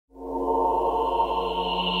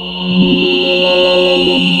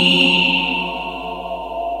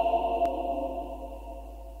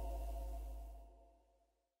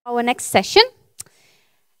Our next session,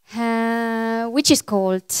 which is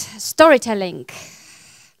called Storytelling,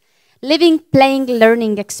 Living, Playing,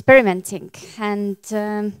 Learning, Experimenting. And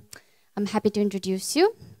I'm happy to introduce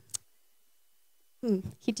you.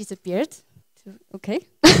 He disappeared. Okay.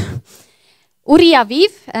 Uri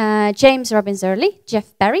Aviv, James Robbins-Early,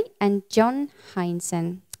 Jeff Barry, and John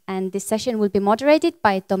Heinsen. And this session will be moderated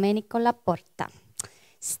by Domenico Porta.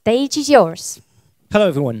 Stage is yours. Hello,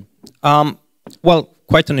 everyone. Well,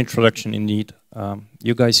 quite an introduction indeed.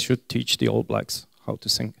 You guys should teach the All Blacks how to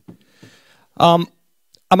sing.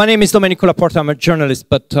 My name is Domenico Porta. I'm a journalist,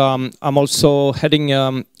 but I'm also heading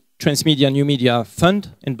Transmedia New Media Fund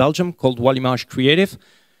in Belgium called Walimage Creative.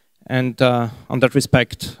 And on that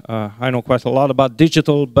respect, I know quite a lot about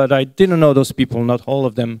digital, but I didn't know those people, not all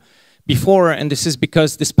of them, before. And this is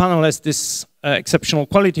because this panel has this exceptional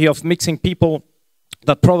quality of mixing people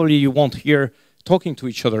that probably you won't hear talking to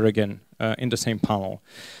each other again in the same panel.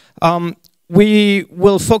 We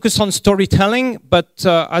will focus on storytelling, but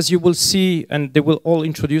as you will see, and they will all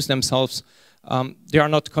introduce themselves, they are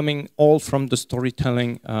not coming all from the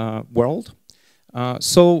storytelling world.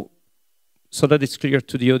 So that it's clear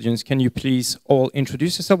to the audience, can you please all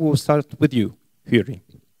introduce yourself? We'll start with you, Yuri.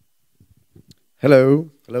 Hello,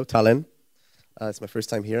 Tallinn. It's my first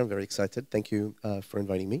time here. I'm very excited. Thank you for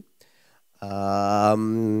inviting me. My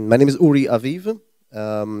name is Uri Aviv.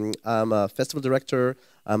 I'm a festival director,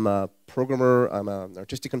 I'm a programmer, I'm an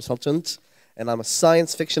artistic consultant, and I'm a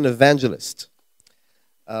science fiction evangelist,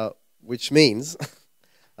 which means,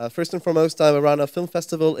 first and foremost, I run a film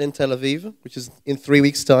festival in Tel Aviv, which is in 3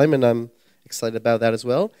 weeks' time, and I'm excited about that as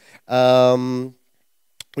well,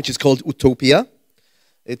 which is called Utopia.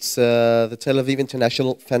 It's the Tel Aviv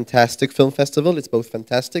International Fantastic Film Festival. It's both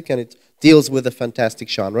fantastic and it deals with the fantastic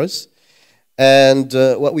genres. And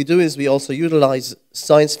what we do is we also utilize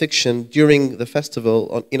science fiction during the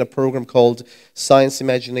festival in a program called Science,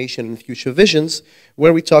 Imagination, and Future Visions,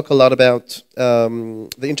 where we talk a lot about the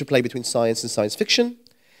interplay between science and science fiction.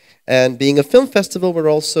 And being a film festival,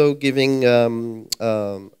 we're also giving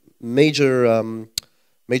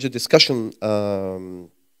major discussion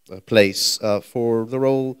place for the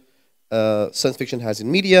role science fiction has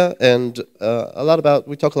in media, and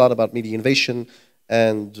we talk a lot about media innovation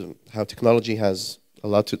and how technology has a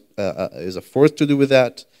lot to is a force to do with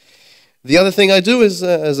that. The other thing I do is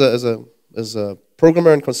as a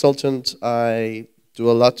programmer and consultant, I do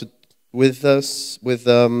a lot with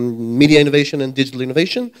media innovation and digital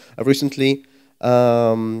innovation. I've recently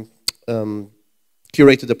curated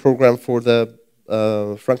a program for the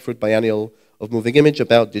Frankfurt Biennial of Moving Image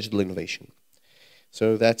about digital innovation.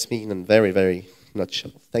 So that's me in a very, very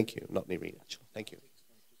nutshell. Thank you. Not me really nutshell. Thank you.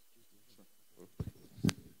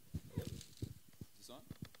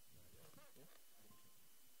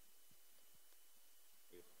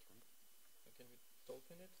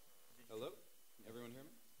 Hello? Everyone hear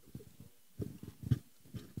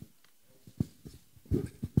me?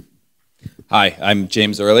 Hi, I'm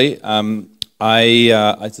James Early.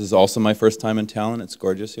 This is also my first time in Tallinn. It's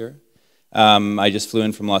gorgeous here. I just flew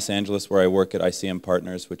in from Los Angeles, where I work at ICM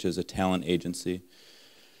Partners, which is a talent agency.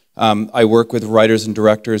 I work with writers and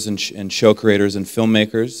directors and show creators and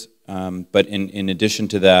filmmakers. But in addition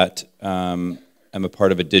to that, I'm a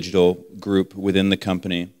part of a digital group within the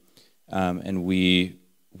company. And we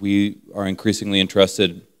are increasingly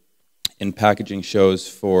interested in packaging shows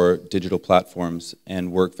for digital platforms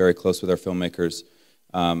and work very close with our filmmakers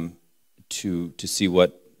to see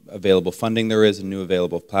what available funding there is and new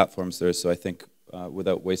available platforms there is. So I think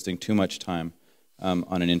without wasting too much time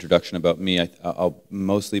on an introduction about me, I'll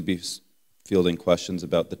mostly be fielding questions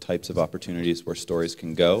about the types of opportunities where stories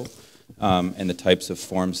can go and the types of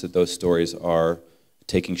forms that those stories are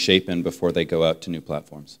taking shape in before they go out to new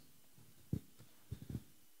platforms.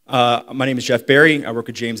 My name is Jeff Barry. I work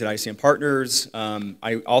with James at ICM Partners.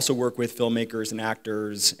 I also work with filmmakers and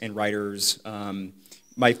actors and writers.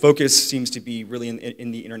 My focus seems to be really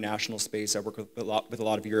in the international space. I work with a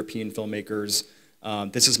lot of European filmmakers.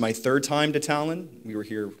 This is my third time to Tallinn. We were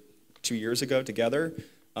here 2 years ago together.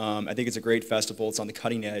 I think it's a great festival. It's on the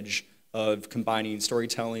cutting edge of combining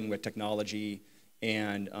storytelling with technology,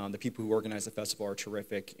 and the people who organize the festival are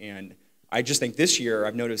terrific. And I just think this year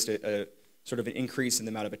I've noticed a sort of an increase in the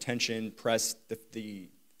amount of attention, press the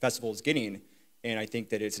festival is getting, and I think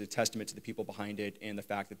that it's a testament to the people behind it and the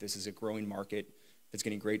fact that this is a growing market that's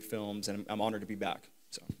getting great films, and I'm honored to be back.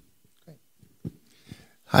 So.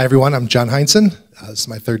 Hi everyone, I'm John Heinsen. This is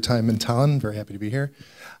my third time in Tallinn. Very happy to be here.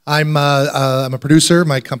 I'm a producer.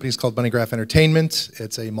 My company is called Bunnygraph Entertainment.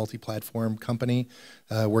 It's a multi-platform company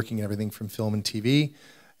working in everything from film and TV.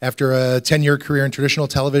 After a 10-year career in traditional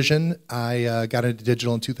television, I got into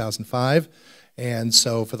digital in 2005. And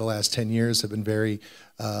so for the last 10 years, I've been very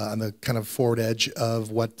on the kind of forward edge of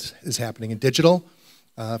what is happening in digital.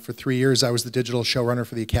 For 3 years, I was the digital showrunner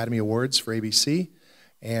for the Academy Awards for ABC.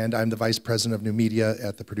 And I'm the Vice President of New Media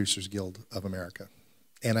at the Producers Guild of America.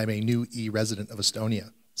 And I'm a new E resident of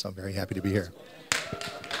Estonia, so I'm very happy to be here.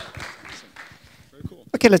 Very cool.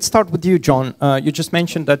 Okay, let's start with you, John. You just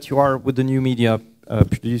mentioned that you are with the New Media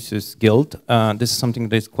Producers Guild. This is something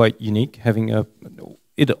that is quite unique.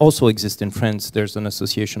 It also exists in France. There's an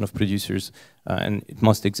association of producers, and it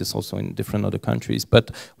must exist also in different other countries.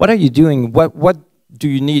 But what are you doing? What do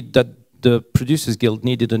you need that the Producers Guild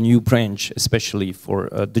needed a new branch, especially for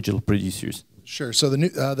digital producers? Sure. So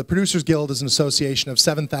the Producers Guild is an association of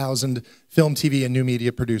 7,000 film, TV, and new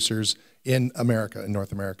media producers in America, in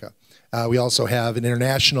North America. We also have an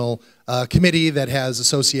international committee that has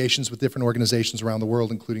associations with different organizations around the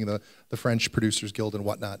world, including the French Producers Guild and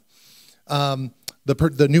whatnot.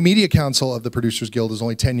 The New Media Council of the Producers Guild is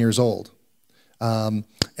only 10 years old.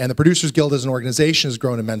 And the Producers Guild as an organization has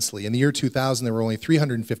grown immensely. In the year 2000, there were only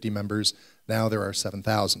 350 members. Now there are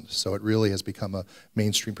 7,000. So it really has become a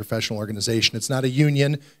mainstream professional organization. It's not a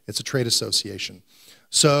union, it's a trade association.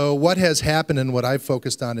 So what has happened and what I've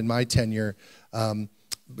focused on in my tenure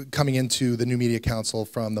coming into the New Media Council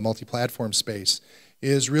from the multi-platform space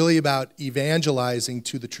is really about evangelizing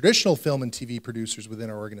to the traditional film and TV producers within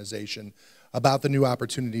our organization about the new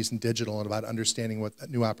opportunities in digital and about understanding what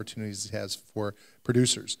new opportunities it has for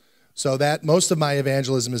producers. So that most of my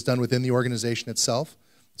evangelism is done within the organization itself.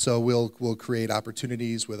 So we'll create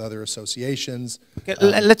opportunities with other associations. Okay,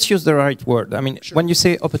 let's use the right word. I mean, sure. When you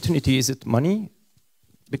say opportunity, is it money?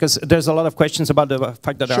 Because there's a lot of questions about the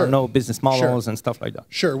fact that there are no business models and stuff like that.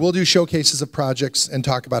 Sure, we'll do showcases of projects and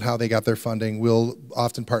talk about how they got their funding. We'll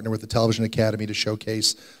often partner with the Television Academy to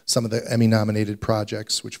showcase some of the Emmy-nominated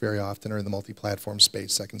projects, which very often are in the multi-platform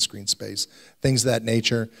space, second screen space, things of that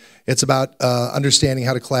nature. It's about understanding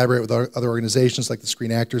how to collaborate with other organizations like the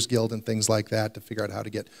Screen Actors Guild and things like that to figure out how to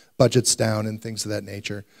get budgets down and things of that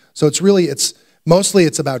nature. So it's really, mostly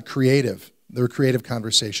it's about the creative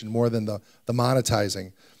conversation more than the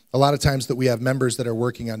monetizing. A lot of times that we have members that are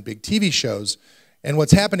working on big TV shows, and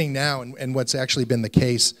what's happening now and what's actually been the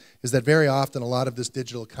case is that very often a lot of this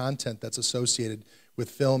digital content that's associated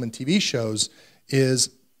with film and TV shows is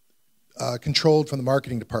controlled from the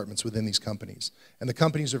marketing departments within these companies. And the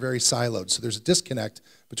companies are very siloed, so there's a disconnect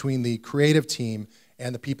between the creative team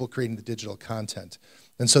and the people creating the digital content.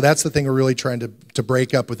 And so that's the thing we're really trying to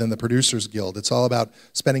break up within the Producers Guild. It's all about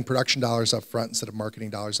spending production dollars up front instead of marketing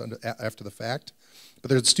dollars after the fact. But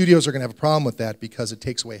the studios are going to have a problem with that because it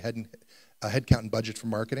takes away headcount and budget from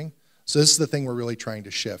marketing. So this is the thing we're really trying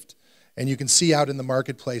to shift. And you can see out in the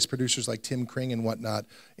marketplace, producers like Tim Kring and whatnot,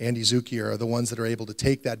 Andy Zucchi are the ones that are able to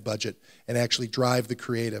take that budget and actually drive the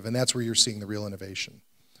creative. And that's where you're seeing the real innovation.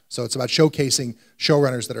 So it's about showcasing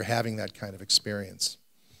showrunners that are having that kind of experience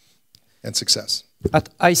and success.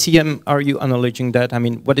 At ICM, are you acknowledging that? I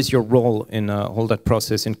mean, what is your role in all that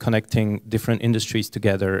process in connecting different industries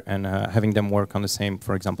together and having them work on the same,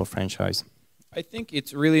 for example, franchise? I think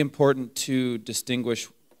it's really important to distinguish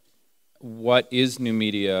what is new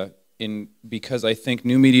media because I think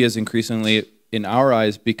new media is increasingly, in our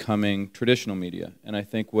eyes, becoming traditional media. And I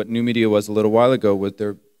think what new media was a little while ago with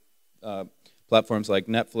their platforms like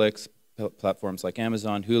Netflix, platforms like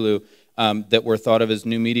Amazon, Hulu, that were thought of as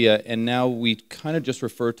new media, and now we kind of just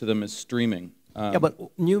refer to them as streaming. Yeah, but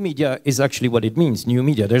new media is actually what it means, new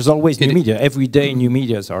media. There's always new media. Every day new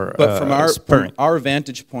medias are But from our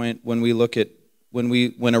vantage point, when we look at,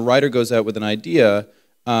 when a writer goes out with an idea,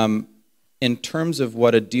 in terms of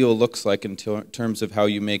what a deal looks like, in terms of how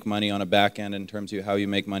you make money on a back end, in terms of how you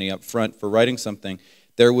make money up front for writing something,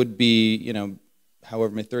 there would be, you know,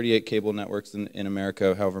 however many 38 cable networks in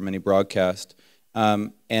America, however many broadcast,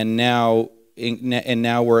 and now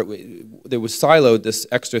where there was siloed this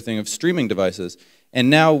extra thing of streaming devices, and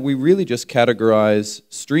now we really just categorize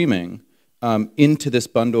streaming into this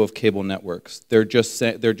bundle of cable networks. They're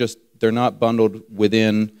not bundled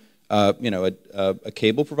within you know, a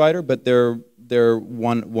cable provider, but they're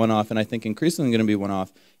one-off, and I think increasingly going to be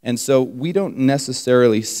one-off. And so we don't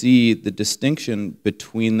necessarily see the distinction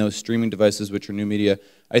between those streaming devices, which are new media.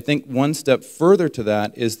 I think one step further to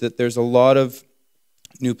that is that there's a lot of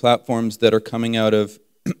new platforms that are coming out of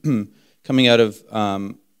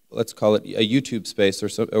let's call it a YouTube space,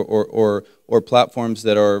 or platforms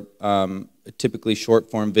that are typically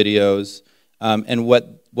short-form videos. And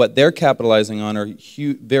what they're capitalizing on are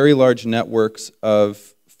very large networks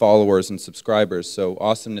of followers and subscribers. So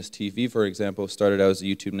Awesomeness TV, for example, started out as a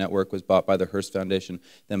YouTube network, was bought by the Hearst Foundation,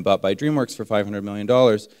 then bought by DreamWorks for $500 million.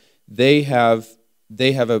 They have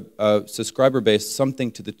a subscriber base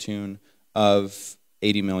something to the tune of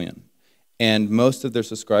 80 million. And most of their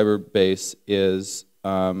subscriber base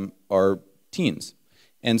are teens.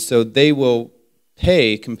 And so they will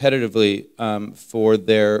pay competitively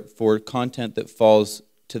for content that falls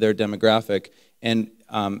to their demographic, and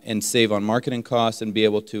save on marketing costs, and be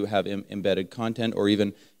able to have embedded content, or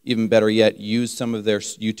even better yet, use some of their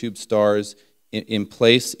YouTube stars in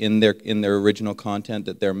place in their original content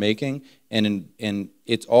that they're making, and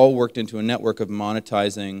it's all worked into a network of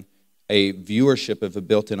monetizing a viewership of a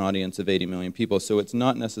built-in audience of 80 million people. So it's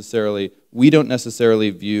not necessarily, we don't necessarily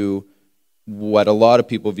view what a lot of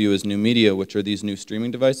people view as new media, which are these new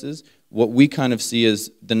streaming devices. What we kind of see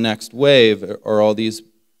as the next wave are all these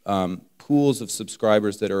pools of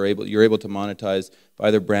subscribers that you're able to monetize by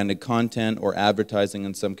either branded content or advertising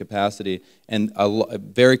in some capacity, and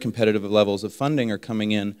very competitive levels of funding are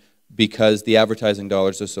coming in because the advertising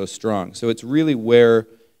dollars are so strong. So it's really where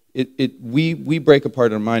we break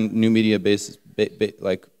apart on my new media basis,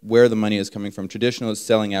 like where the money is coming from. Traditional is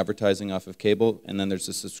selling advertising off of cable, and then there's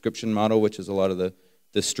a subscription model, which is a lot of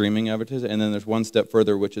the streaming advertising, and then there's one step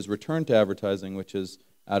further, which is return to advertising, which is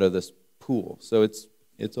out of this pool. So it's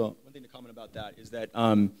all. One thing to comment about that is that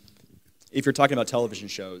if you're talking about television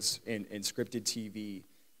shows and scripted TV,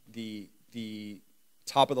 the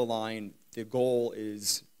top of the line, the goal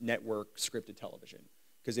is network scripted television.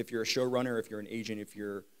 Because if you're a showrunner, if you're an agent, if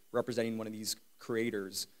you're representing one of these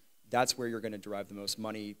creators, that's where you're going to derive the most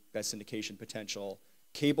money, best syndication potential.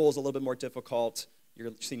 Cable is a little bit more difficult.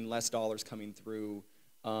 You're seeing less dollars coming through.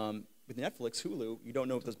 With Netflix, Hulu, you don't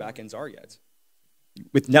know what those back ends are yet.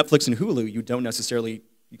 With Netflix and Hulu,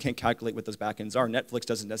 you can't calculate what those back ends are. Netflix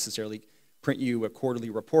doesn't necessarily print you a quarterly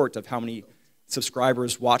report of how many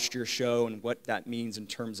subscribers watched your show and what that means in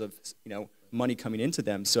terms of money coming into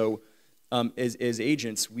them. So as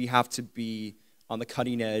agents, we have to be on the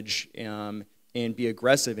cutting edge and be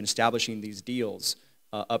aggressive in establishing these deals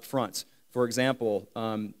up front. For example,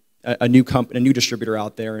 a new distributor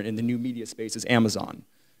out there in the new media space is Amazon,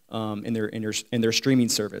 in their streaming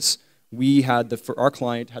service. Our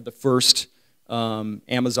client had the first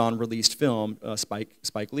Amazon released film,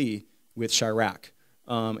 Spike Lee, with Chirac,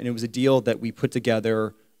 and it was a deal that we put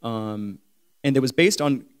together, and it was based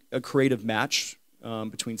on a creative match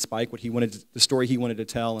between Spike, the story he wanted to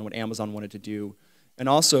tell, and what Amazon wanted to do, and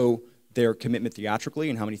also their commitment theatrically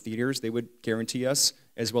and how many theaters they would guarantee us,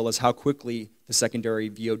 as well as how quickly the secondary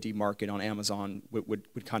VOD market on Amazon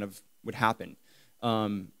would happen.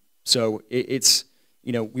 So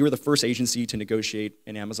we were the first agency to negotiate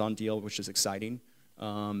an Amazon deal, which is exciting,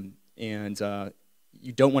 and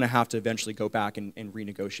you don't want to have to eventually go back and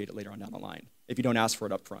renegotiate it later on down the line if you don't ask for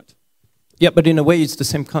it up front. Yeah, but in a way it's the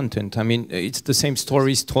same content. I mean, it's the same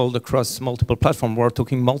stories told across multiple platforms. We're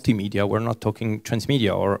talking multimedia, we're not talking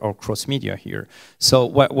transmedia or cross-media here. So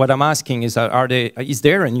what I'm asking is that is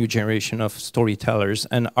there a new generation of storytellers,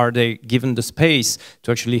 and are they given the space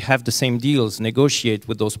to actually have the same deals, negotiate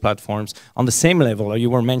with those platforms on the same level? You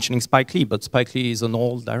were mentioning Spike Lee, but Spike Lee is an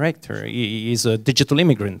old director. He is a digital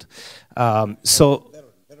immigrant. A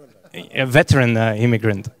veteran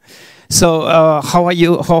immigrant. So how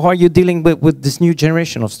are you dealing with this new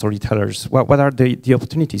generation of storytellers? What are the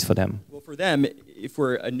opportunities for them? Well, for them, if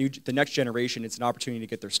we're the next generation, it's an opportunity to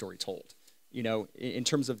get their story told. In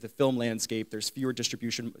terms of the film landscape, there's fewer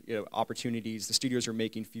distribution opportunities. The studios are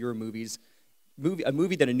making fewer movies. A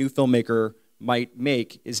movie that a new filmmaker might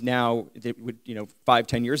make is now, that would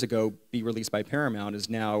 5-10 years ago be released by Paramount, is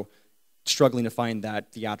now struggling to find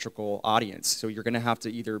that theatrical audience. So you're going to have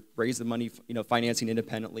to either raise the money, financing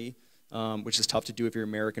independently, which is tough to do if you're an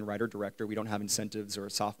American writer-director. We don't have incentives or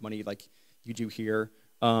soft money like you do here.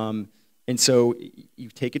 And so you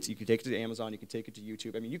can take it to Amazon, you can take it to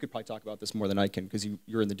YouTube. I mean, you could probably talk about this more than I can because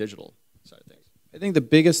you're in the digital side of things. I think the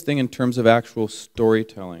biggest thing in terms of actual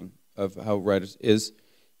storytelling of how writers is,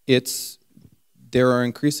 there are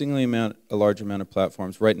increasingly a large amount of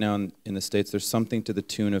platforms. Right now in the States, there's something to the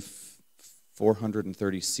tune of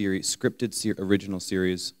 430 scripted original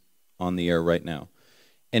series on the air right now.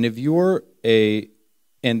 And if you're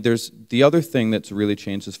and there's the other thing that's really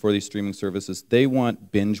changed is for these streaming services, they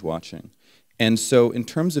want binge watching. And so in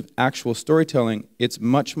terms of actual storytelling, it's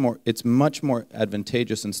much more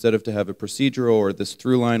advantageous, instead of to have a procedural or this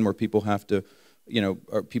through line where people have to,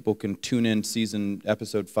 or people can tune in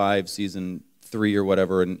episode 5, season 3 or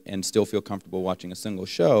whatever and still feel comfortable watching a single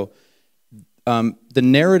show. the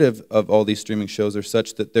narrative of all these streaming shows are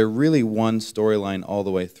such that they're really one storyline all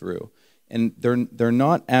the way through. And they're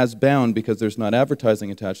not as bound, because there's not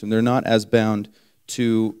advertising attached, and they're not as bound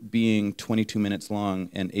to being 22 minutes long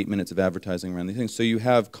and 8 minutes of advertising around these things. So you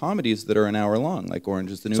have comedies that are an hour long, like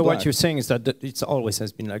Orange is the New Black. So what you're saying is that it's always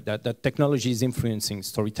has been like that, that technology is influencing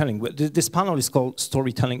storytelling. This panel is called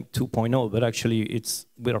Storytelling 2.0, but actually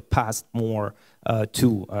we're past more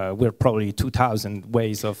we're probably 2,000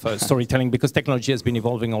 ways of storytelling, because technology has been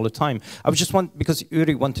evolving all the time. I was just because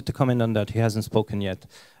Uri wanted to comment on that, he hasn't spoken yet.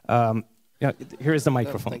 Yeah, here is the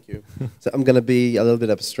microphone. Thank you. So I'm going to be a little bit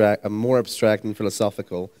abstract, more abstract and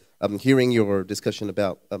philosophical. Hearing your discussion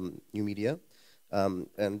about new media,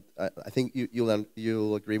 and I think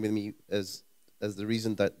you'll agree with me as the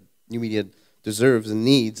reason that new media deserves and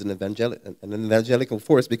needs an evangelical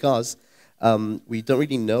force, because we don't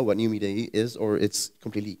really know what new media is, or it's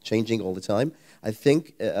completely changing all the time. I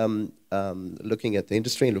think looking at the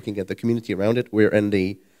industry and looking at the community around it, we're in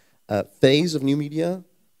the phase of new media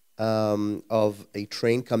of a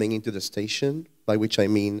train coming into the station, by which I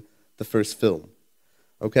mean the first film.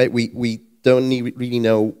 Okay, we don't really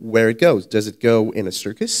know where it goes. Does it go in a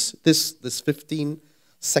circus, this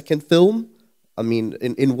 15-second film? I mean,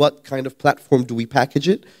 in what kind of platform do we package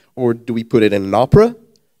it? Or do we put it in an opera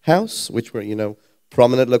house, which were,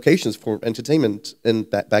 prominent locations for entertainment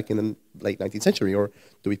back in the late 19th century? Or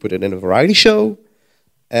do we put it in a variety show?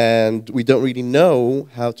 And we don't really know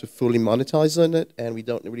how to fully monetize on it, and we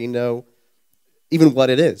don't really know even what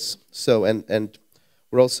it is. So, and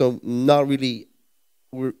we're also not really,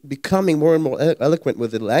 we're becoming more and more eloquent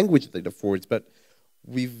with the language that it affords, but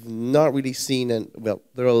we've not really seen, and well,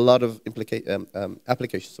 there are a lot of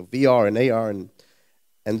applications of VR and AR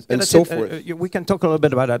and so forth. We can talk a little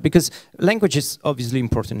bit about that, because language is obviously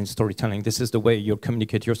important in storytelling. This is the way you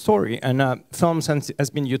communicate your story, and films has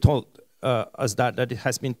been, you told us that it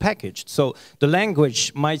has been packaged. So the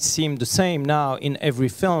language might seem the same now in every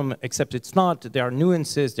film, except it's not. There are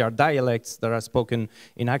nuances, there are dialects that are spoken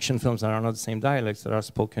in action films that are not the same dialects that are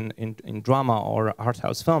spoken in drama or art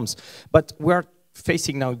house films. But we're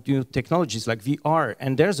facing now new technologies like VR,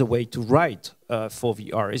 and there's a way to write for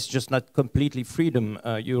VR. It's just not completely freedom.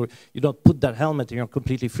 You don't put that helmet and you're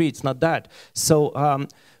completely free. It's not that. So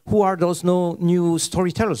who are those new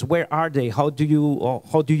storytellers? Where are they? How do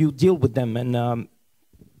you deal with them? And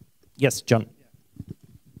yes, John.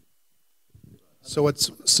 So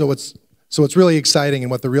what's really exciting,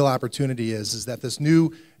 and what the real opportunity is that this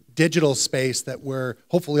new digital space that we're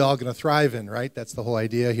hopefully all going to thrive in, right? That's the whole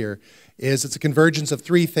idea here. It's a convergence of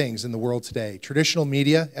three things in the world today: traditional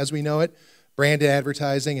media, as we know it, branded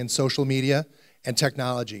advertising and social media, and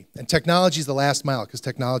technology. And technology is the last mile, because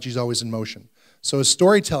technology is always in motion. So as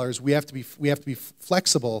storytellers, we have to be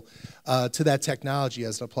flexible to that technology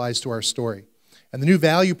as it applies to our story. And the new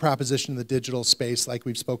value proposition in the digital space, like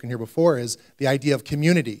we've spoken here before, is the idea of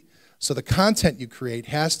community. So the content you create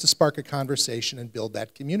has to spark a conversation and build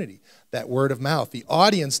that community, that word of mouth. The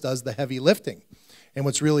audience does the heavy lifting. And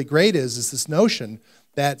what's really great is this notion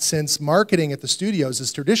that since marketing at the studios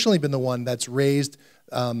has traditionally been the one that's raised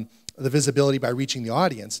the visibility by reaching the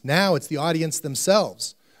audience, now it's the audience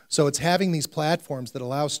themselves. So it's having these platforms that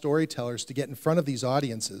allow storytellers to get in front of these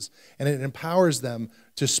audiences, and it empowers them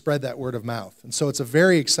to spread that word of mouth. And so it's a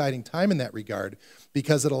very exciting time in that regard,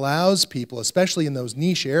 because it allows people, especially in those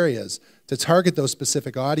niche areas, to target those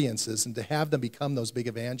specific audiences and to have them become those big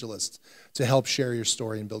evangelists to help share your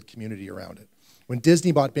story and build community around it. When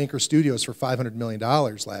Disney bought Banker Studios for $500 million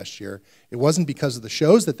last year, it wasn't because of the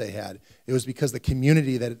shows that they had, it was because the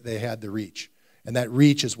community that they had to reach. And that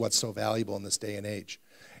reach is what's so valuable in this day and age.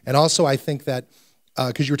 And also I think that,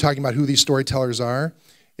 because you were talking about who these storytellers are,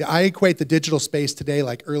 I equate the digital space today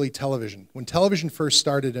like early television. When television first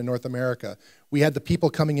started in North America, we had the people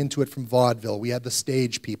coming into it from vaudeville, we had the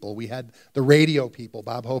stage people, we had the radio people,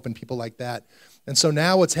 Bob Hope and people like that. And so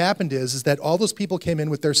now what's happened is that all those people came in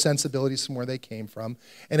with their sensibilities from where they came from,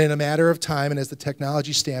 and in a matter of time, and as the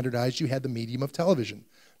technology standardized, you had the medium of television.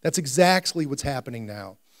 That's exactly what's happening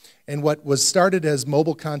now. And what was started as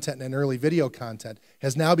mobile content and early video content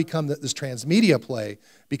has now become this transmedia play,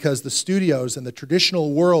 because the studios and the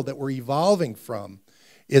traditional world that we're evolving from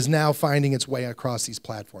is now finding its way across these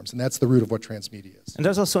platforms. And that's the root of what transmedia is. And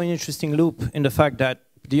there's also an interesting loop in the fact that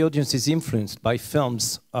the audience is influenced by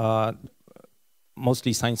films,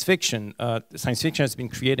 mostly science fiction. Science fiction has been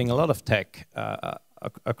creating a lot of tech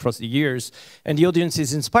across the years, and the audience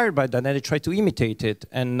is inspired by that, and they try to imitate it,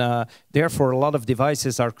 and therefore a lot of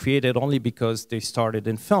devices are created only because they started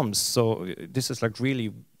in films. So this is like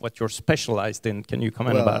really what you're specialized in. Can you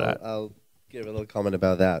comment about that? I'll give a little comment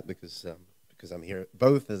about that, because I'm here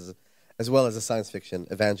both as as well as a science fiction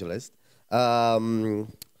evangelist. Well,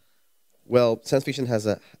 science fiction is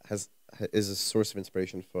a source of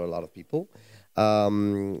inspiration for a lot of people,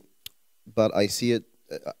 but I see it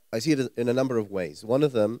in a number of ways. One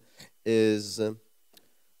of them is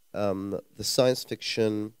the science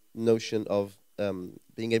fiction notion of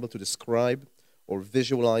being able to describe or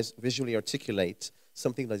visually articulate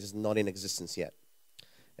something that is not in existence yet.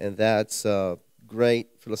 And that's a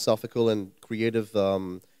great philosophical and creative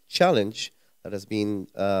challenge that has been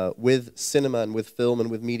with cinema and with film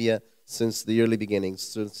and with media since the early beginnings,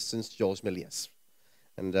 since Georges Méliès,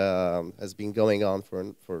 and has been going on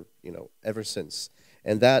for ever since.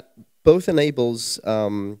 And that both enables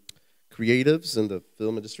creatives in the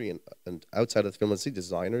film industry and outside of the film industry,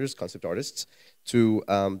 designers, concept artists, to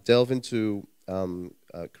delve into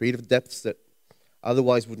creative depths that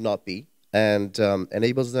otherwise would not be, and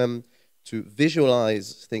enables them to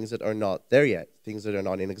visualize things that are not there yet, things that are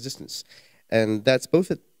not in existence. And that's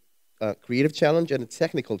both a creative challenge and a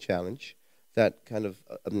technical challenge that kind of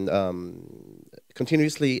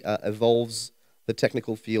continuously evolves the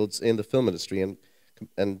technical fields in the film industry and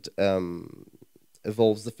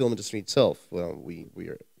evolves the film industry itself. We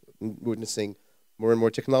are witnessing more and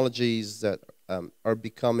more technologies that are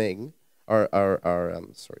becoming,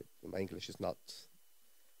 sorry, my English is not,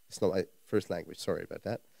 it's not my first language, sorry about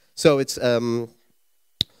that. So it's, so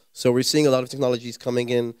we're seeing a lot of technologies coming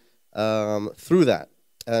in through that.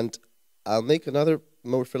 And I'll make another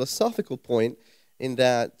more philosophical point in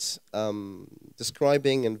that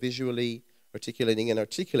describing and visually articulating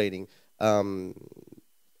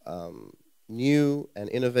new and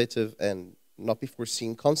innovative and not before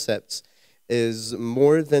seen concepts is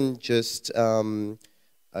more than just a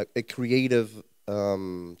creative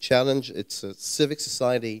challenge. It's a civic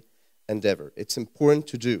society endeavor. It's important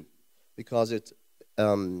to do because it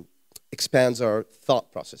expands our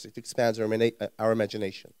thought process. It expands our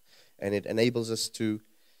imagination, and it enables us to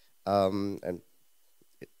do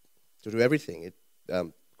everything.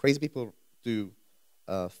 Crazy people do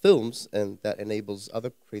films, and that enables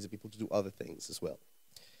other crazy people to do other things as well.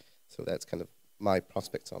 So that's kind of my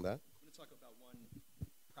prospects on that. I'm going to talk about one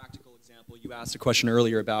practical example. You asked a question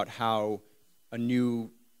earlier about how a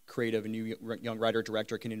new creative, a new young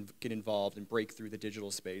writer-director can get involved and break through the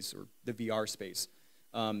digital space or the VR space.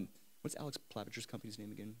 What's Alex Plaviger's company's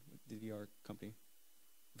name again? The VR company?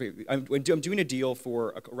 I'm doing a deal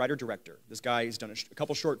for a writer-director. This guy has done a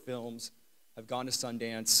couple short films, have gone to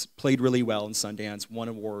Sundance, played really well in Sundance, won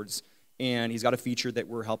awards, and he's got a feature that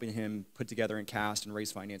we're helping him put together and cast and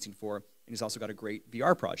raise financing for. And he's also got a great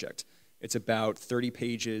VR project. It's about 30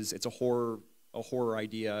 pages. It's a horror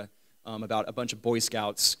idea about a bunch of Boy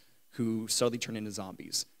Scouts who suddenly turn into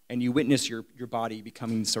zombies. And you witness your body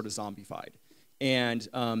becoming sort of zombified. And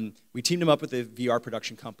we teamed him up with a VR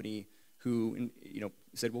production company who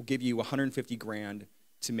said, we'll give you 150 grand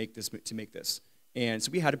to make this. And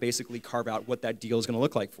so we had to basically carve out what that deal is going to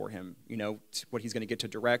look like for him, what he's going to get to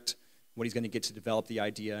direct, what he's going to get to develop the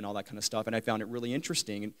idea and all that kind of stuff. And I found it really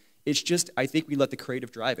interesting. And it's just, I think we let the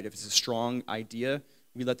creative drive it. If it's a strong idea,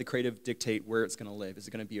 we let the creative dictate where it's going to live. Is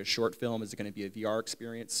it going to be a short film? Is it going to be a VR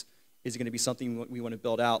experience? Is it going to be something we want to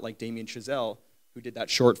build out like Damien Chazelle, who did that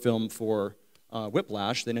short film for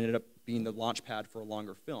Whiplash, then ended up being the launch pad for a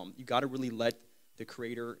longer film. You got to really let the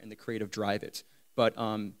creator and the creative drive it. But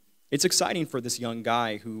it's exciting for this young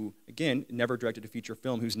guy who, again, never directed a feature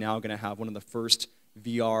film, who's now going to have one of the first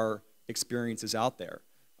VR experiences out there.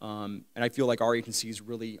 And I feel like our agency is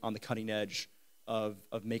really on the cutting edge of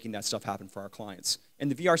making that stuff happen for our clients. And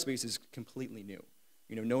the VR space is completely new.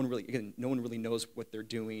 No one really knows what they're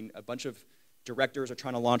doing. A bunch of directors are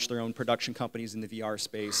trying to launch their own production companies in the VR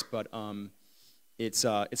space, but it's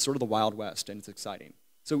sort of the Wild West, and it's exciting.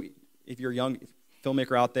 So if you're a young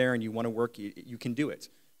filmmaker out there and you want to work, you can do it.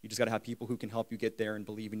 You just got to have people who can help you get there and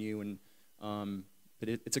believe in you. And but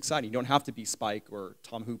it's exciting. You don't have to be Spike or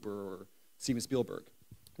Tom Hooper or Steven Spielberg.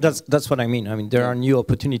 That's what I mean. I mean, there are new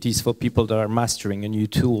opportunities for people that are mastering a new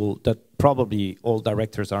tool that probably all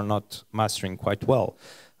directors are not mastering quite well.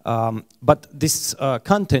 But this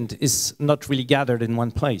content is not really gathered in one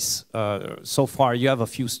place. So far, you have a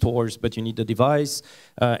few stores, but you need a device.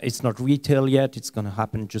 It's not retail yet. It's going to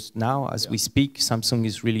happen just now as we speak. Samsung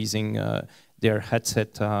is releasing their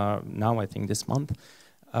headset now, I think this month.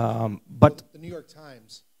 But the New York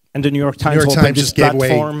Times. And the New York Times opened this just gave away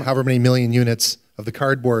platform. However many million units of the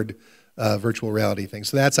cardboard virtual reality thing.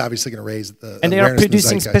 So that's obviously going to raise the and they are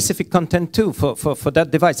producing specific content too for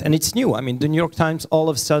that device. And it's new. I mean, the New York Times all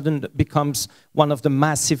of a sudden becomes one of the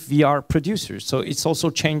massive VR producers. So it's also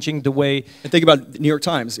changing the way. And think about the New York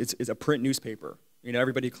Times. It's a print newspaper.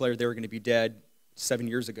 Everybody declared they were going to be dead 7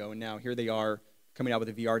 years ago, and now here they are coming out with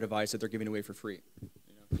a VR device that they're giving away for free. You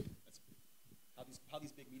know, that's how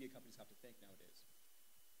these big media companies have to think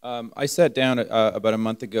nowadays. I sat down about a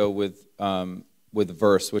month ago with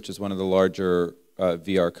Verse, which is one of the larger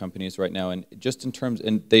VR companies right now, and just in terms,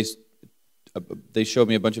 and they showed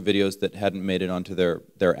me a bunch of videos that hadn't made it onto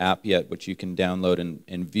their app yet, which you can download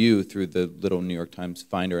and view through the little New York Times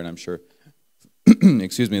Finder, and I'm sure,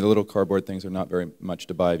 excuse me, the little cardboard things are not very much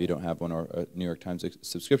to buy if you don't have one or a New York Times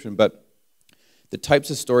subscription, but the types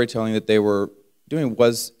of storytelling that they were doing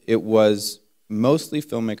was mostly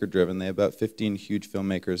filmmaker driven. They have about 15 huge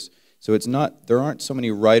filmmakers. So it's not, there aren't so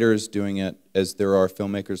many writers doing it as there are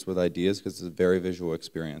filmmakers with ideas, because it's a very visual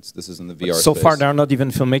experience. This is in the VR So space. far, they are not even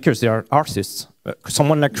filmmakers, they are artists.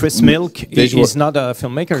 Someone like Chris Milk is not a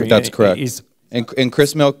filmmaker. That's correct. And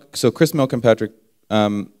Chris Milk, so Chris Milk and Patrick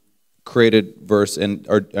created Verse, and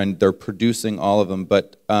they're producing all of them,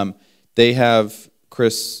 but they have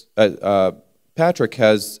Patrick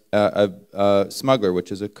has a Smuggler,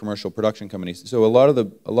 which is a commercial production company. So a lot of the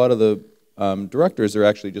directors are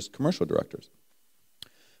actually just commercial directors.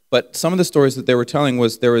 But some of the stories that they were telling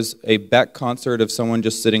was there was a back concert of someone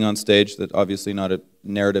just sitting on stage, that obviously not a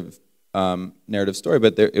narrative story,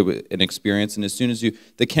 but it was an experience. And as soon as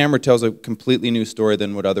the camera tells a completely new story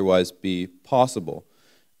than would otherwise be possible.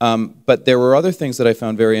 But there were other things that I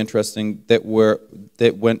found very interesting that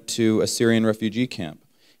went to a Syrian refugee camp.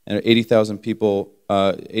 And 80,000 people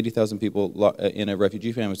in a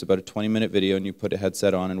refugee camp. It was about a 20-minute video, and you put a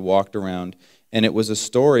headset on and walked around. And it was a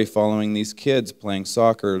story following these kids playing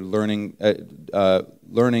soccer, learning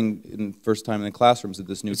in first time in the classrooms at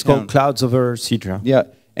this new town. It's called Clouds Over Sidra. Yeah,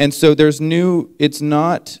 and so there's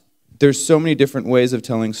so many different ways of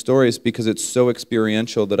telling stories because it's so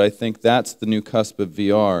experiential that I think that's the new cusp of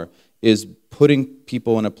VR, is putting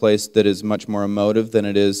people in a place that is much more emotive than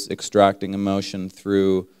it is extracting emotion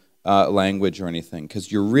through language or anything,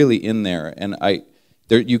 because you're really in there, and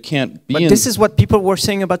you can't be. But this is what people were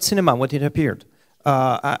saying about cinema when it appeared.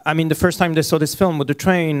 I mean, the first time they saw this film with the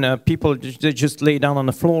train, people they just lay down on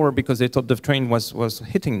the floor because they thought the train was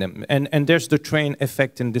hitting them. And there's the train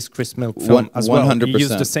effect in this Chris Milk film as well. 100%. He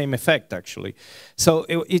used the same effect, actually. So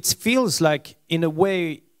it feels like, in a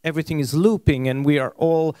way, everything is looping, and we are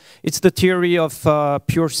all. It's the theory of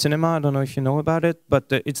pure cinema. I don't know if you know about it, but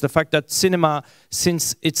it's the fact that cinema,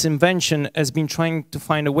 since its invention, has been trying to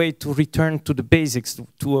find a way to return to the basics,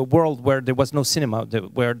 to a world where there was no cinema,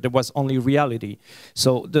 where there was only reality.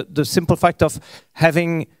 So the simple fact of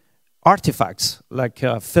having artifacts like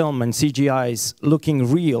film and CGIs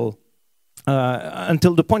looking real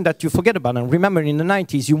until the point that you forget about them. Remember, in the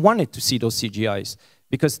 90s, you wanted to see those CGIs,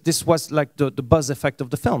 because this was like the buzz effect of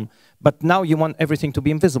the film. But now you want everything to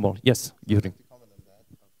be invisible. Yes, Yuri.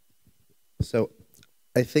 So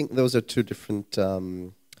I think those are two different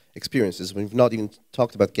experiences. We've not even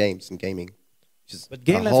talked about games and gaming. But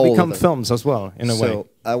games have become films as well, in a way. So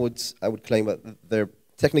I would claim that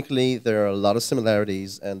technically there are a lot of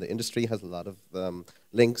similarities, and the industry has a lot of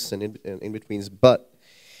links and in-betweens, but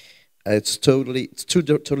it's two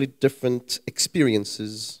totally different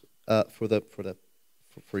experiences for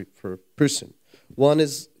a person. One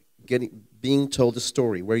is being told a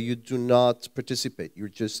story where you do not participate. You're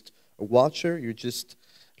just a watcher. You're just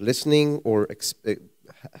listening or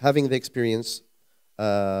having the experience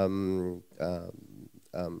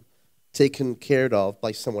taken care of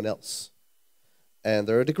by someone else. And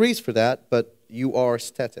there are degrees for that, but you are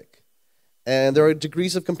static. And there are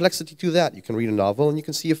degrees of complexity to that. You can read a novel and you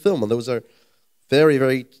can see a film, and those are very,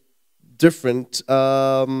 very different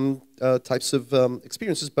types of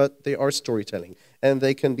experiences, but they are storytelling. And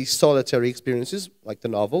they can be solitary experiences, like the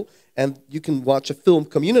novel, and you can watch a film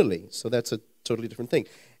communally, so that's a totally different thing.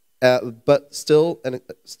 But still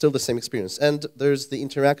the same experience. And there's the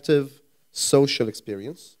interactive social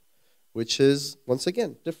experience, which is, once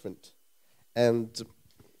again, different. And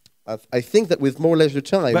I think that with more leisure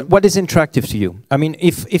time... But what is interactive to you? I mean,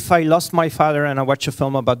 if I lost my father and I watch a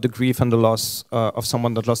film about the grief and the loss of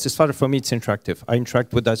someone that lost his father, for me it's interactive. I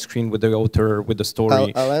interact with that screen, with the author, with the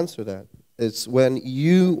story. I'll answer that. It's when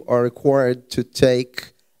you are required to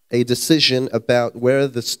take a decision about where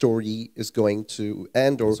the story is going to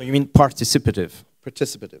end. Or so you mean participative?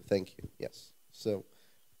 Participative, thank you, yes. So,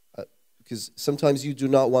 because sometimes you do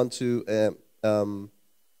not want to...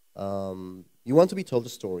 you want to be told a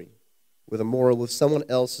story with a moral, if someone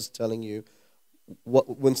else is telling you,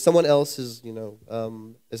 when someone else is,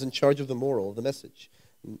 is in charge of the moral, the message.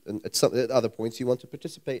 And at other points, you want to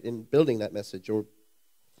participate in building that message.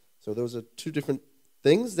 So those are two different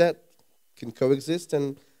things that can coexist,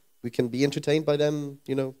 and we can be entertained by them,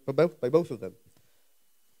 by both of them.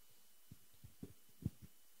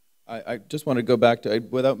 I just want to go back to,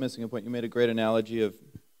 without missing a point, you made a great analogy of,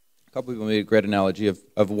 a couple people made a great analogy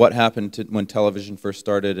of what happened when television first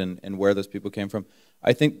started and where those people came from.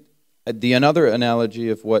 I think another analogy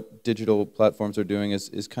of what digital platforms are doing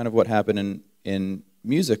is kind of what happened in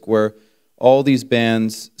music, where all these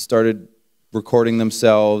bands started recording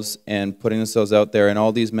themselves and putting themselves out there, and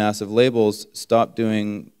all these massive labels stopped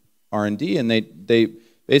doing R&D, and they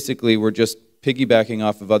basically were just piggybacking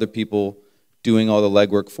off of other people doing all the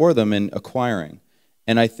legwork for them and acquiring.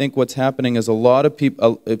 And I think what's happening is a lot of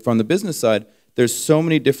people, from the business side, there's so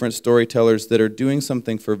many different storytellers that are doing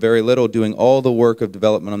something for very little, doing all the work of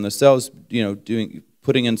development on themselves, you know,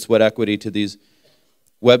 putting in sweat equity to these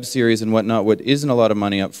web series and whatnot, what isn't a lot of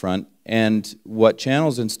money up front. And what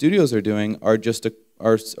channels and studios are doing are just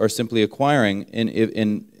are simply acquiring.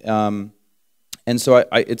 And so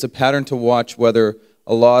it's a pattern to watch whether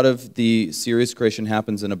a lot of the series creation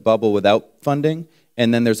happens in a bubble without funding,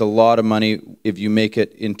 and then there's a lot of money if you make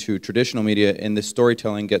it into traditional media, and the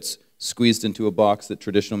storytelling gets squeezed into a box that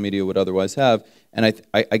traditional media would otherwise have. And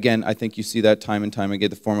again, I think you see that time and time again.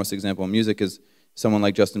 The foremost example in music is someone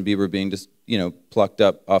like Justin Bieber being just, you know, plucked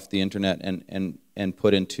up off the internet and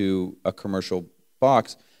put into a commercial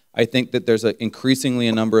box. I think that there's increasingly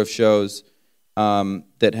a number of shows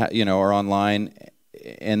that you know, are online,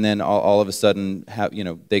 and then all of a sudden you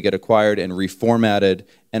know, they get acquired and reformatted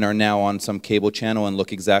and are now on some cable channel and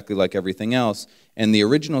look exactly like everything else. And the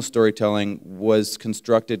original storytelling was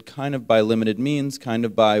constructed kind of by limited means, kind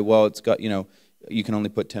of by, well, it's got, you know, you can only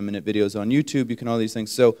put 10-minute videos on YouTube, you can all these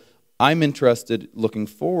things. So I'm interested, looking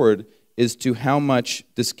forward, as to how much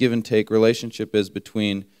this give and take relationship is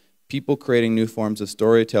between people creating new forms of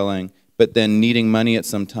storytelling, but then needing money at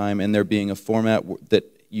some time, and there being a format that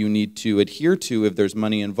you need to adhere to if there's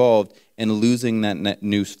money involved, and losing that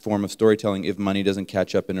new form of storytelling if money doesn't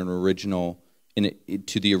catch up in an original,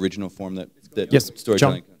 to the original form that yes,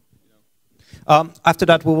 storytelling. After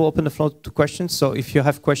that, we will open the floor to questions. So if you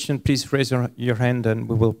have questions, please raise your hand and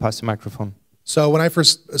we will pass the microphone. So when I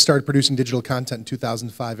first started producing digital content in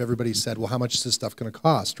 2005, everybody said, well, how much is this stuff going to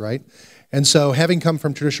cost, right? And so having come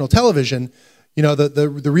from traditional television, you know,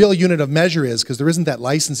 the real unit of measure is, because there isn't that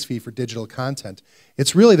license fee for digital content,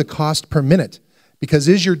 it's really the cost per minute. Because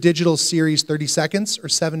is your digital series 30 seconds or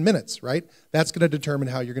 7 minutes, right? That's going to determine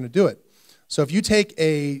how you're going to do it. So if you take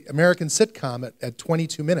an American sitcom at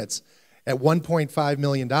 22 minutes at $1.5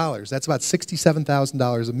 million, that's about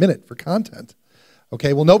 $67,000 a minute for content.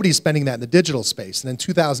 Okay, well, nobody's spending that in the digital space. And in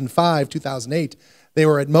 2005, 2008, they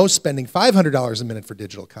were at most spending $500 a minute for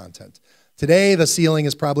digital content. Today, the ceiling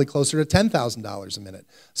is probably closer to $10,000 a minute.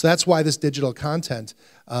 So that's why this digital content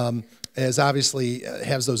is obviously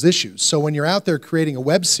has those issues. So when you're out there creating a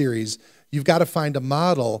web series, you've got to find a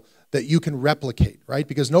model that you can replicate, right?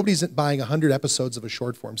 Because nobody's buying 100 episodes of a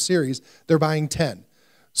short form series, they're buying 10.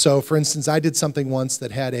 So for instance, I did something once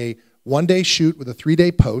that had a 1-day shoot with a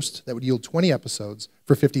 3-day post that would yield 20 episodes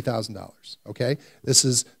for $50,000, okay? This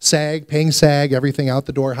is SAG, paying SAG, everything out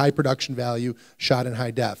the door, high production value, shot in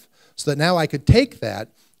high def. So that now I could take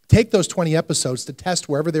those 20 episodes to test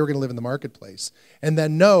wherever they were going to live in the marketplace, and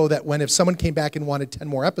then know that if someone came back and wanted 10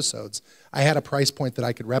 more episodes, I had a price point that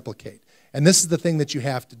I could replicate. And this is the thing that you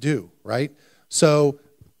have to do, right? So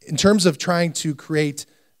in terms of trying to create,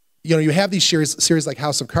 you know, you have these series like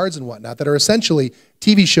House of Cards and whatnot that are essentially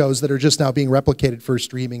TV shows that are just now being replicated for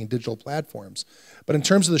streaming and digital platforms. But in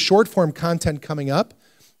terms of the short form content coming up,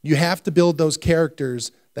 you have to build those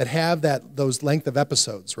characters that have those length of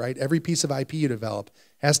episodes, right? Every piece of IP you develop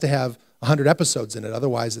has to have 100 episodes in it,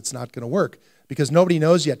 otherwise it's not going to work. Because nobody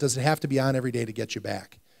knows yet, does it have to be on every day to get you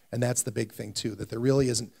back? And that's the big thing too, that there really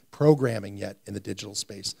isn't programming yet in the digital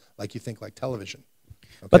space like you think like television.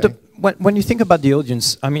 Okay? But when you think about the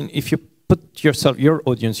audience, I mean, if you put your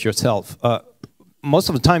audience yourself, most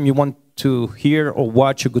of the time you want to hear or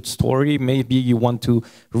watch a good story. Maybe you want to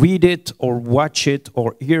read it or watch it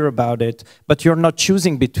or hear about it, but you're not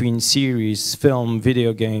choosing between series, film,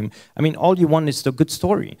 video game. I mean, all you want is the good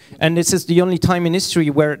story. And this is the only time in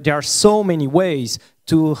history where there are so many ways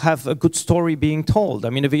to have a good story being told. I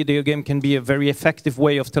mean, a video game can be a very effective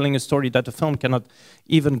way of telling a story that a film cannot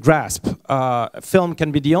even grasp. A film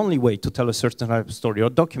can be the only way to tell a certain type of story, or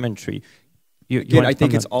documentary. Again, I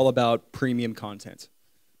think it's all about premium content.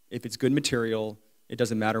 If it's good material, it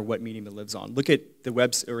doesn't matter what medium it lives on. Look at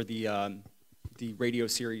the the radio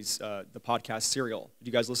series, the podcast Serial. Did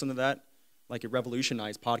you guys listen to that? Like, it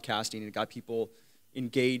revolutionized podcasting, and it got people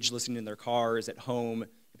engaged listening in their cars, at home.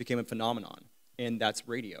 It became a phenomenon. And that's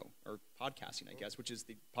radio, or podcasting, I guess, which is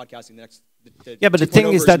the podcasting next. Yeah, but the 2.0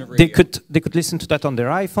 thing is version that of they radio. could listen to that on their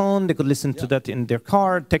iPhone, they could listen to that in their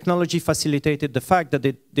car. Technology facilitated the fact that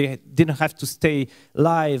they didn't have to stay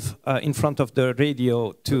live in front of the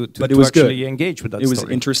radio to actually engage with that story. It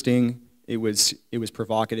was interesting, it was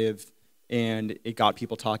provocative, and it got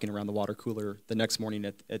people talking around the water cooler the next morning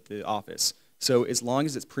at the office. So as long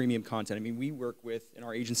as it's premium content, I mean, we work with, and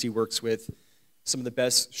our agency works with some of the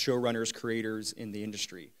best showrunners, creators in the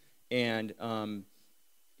industry. And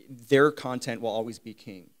their content will always be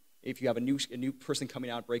king. If you have a new person coming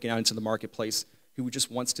out, breaking out into the marketplace, who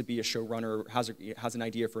just wants to be a showrunner, has an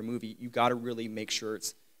idea for a movie, you got to really make sure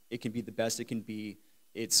it can be the best it can be.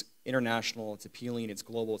 It's international, it's appealing, it's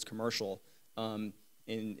global, it's commercial. And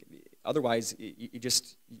otherwise,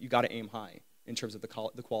 you got to aim high in terms of the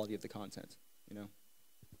quality of the content, you know.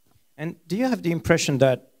 And do you have the impression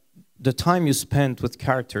that the time you spend with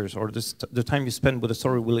characters or the time you spend with a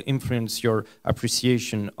story will influence your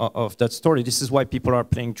appreciation of that story? This is why people are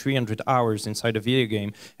playing 300 hours inside a video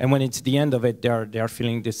game, and when it's the end of it, they are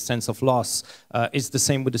feeling this sense of loss. It's the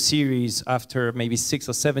same with the series. After maybe 6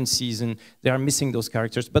 or 7 seasons, they are missing those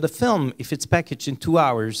characters. But a film, if it's packaged in 2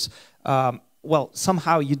 hours, well,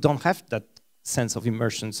 somehow you don't have that sense of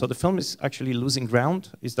immersion. So the film is actually losing ground.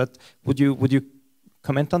 Is that, would you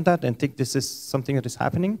comment on that and think this is something that is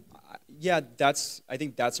happening? Yeah, I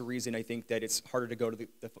think that's a reason. I think that it's harder to go to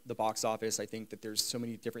the box office. I think that there's so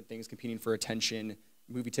many different things competing for attention.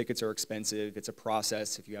 Movie tickets are expensive. It's a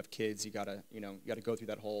process. If you have kids, you gotta go through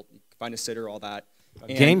that whole, find a sitter, all that.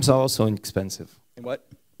 And games are also expensive. And what?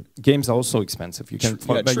 Games are also expensive. You can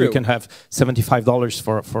true. you can have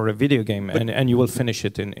 $75 for a video game, and you will finish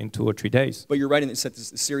it in 2 or 3 days. But you're right in the sense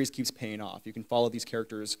that the series keeps paying off. You can follow these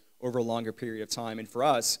characters over a longer period of time. And for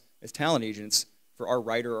us, as talent agents, for our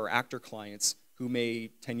writer or actor clients who may,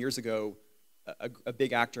 10 years ago, a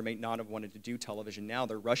big actor may not have wanted to do television. Now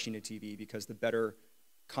they're rushing to TV because the better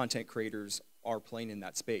content creators are playing in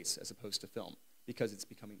that space as opposed to film, because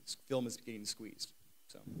film is getting squeezed.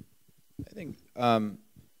 So,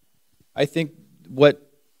 I think what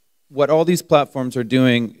all these platforms are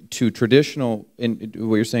doing to traditional, in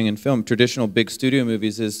what you're saying in film, traditional big studio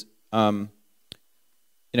movies is, you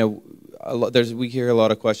know, we hear a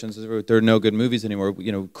lot of questions. There are no good movies anymore.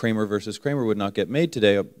 You know, Kramer versus Kramer would not get made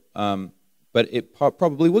today, but it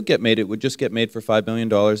probably would get made. It would just get made for $5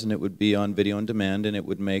 million, and it would be on video on demand, and it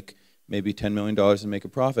would make maybe $10 million and make a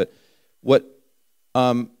profit. What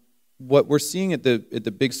we're seeing at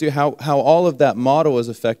the big studio, how all of that model is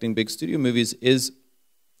affecting big studio movies is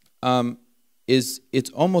it's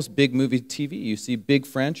almost big movie TV. You see big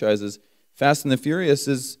franchises. Fast and the Furious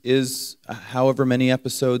is however many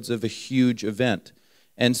episodes of a huge event,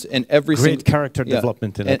 and every great character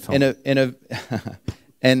development in that film.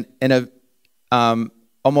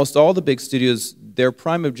 Almost all the big studios, their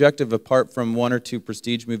prime objective, apart from 1 or 2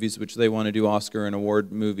 prestige movies, which they want to do Oscar and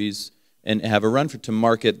award movies and have a run to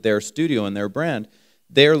market their studio and their brand,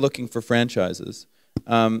 they're looking for franchises.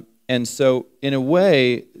 And so, in a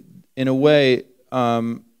way,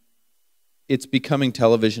 it's becoming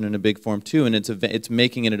television in a big form too, and it's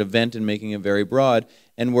making it an event and making it very broad.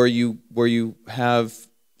 And where you have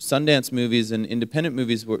Sundance movies and independent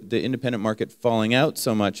movies, the independent market falling out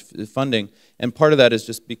so much funding, and part of that is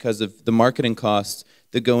just because of the marketing costs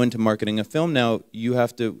that go into marketing a film. Now you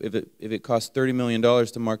have to, if it costs $30 million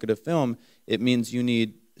to market a film, it means you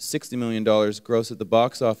need $60 million gross at the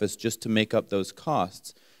box office just to make up those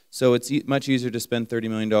costs. So it's much easier to spend $30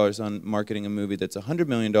 million on marketing a movie that's $100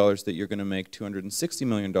 million that you're going to make $260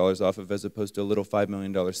 million off of, as opposed to a little $5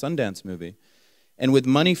 million Sundance movie. And with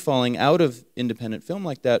money falling out of independent film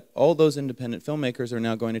like that, all those independent filmmakers are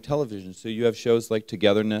now going to television. So you have shows like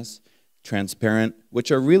Togetherness, Transparent,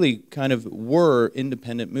 which are really kind of were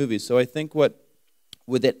independent movies. So I think with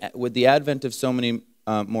the advent of so many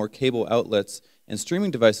more cable outlets and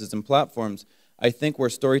streaming devices and platforms, I think where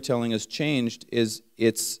storytelling has changed is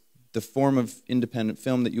it's the form of independent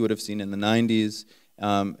film that you would have seen in the 90s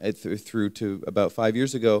through to about 5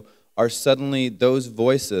 years ago, are suddenly, those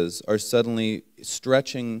voices are suddenly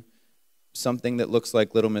stretching something that looks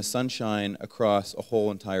like Little Miss Sunshine across a whole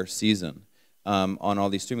entire season on all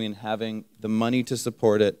these streaming, and having the money to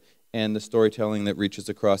support it and the storytelling that reaches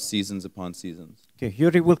across seasons upon seasons. Okay,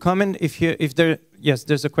 Yuri will comment yes,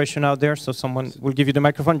 there's a question out there, so someone will give you the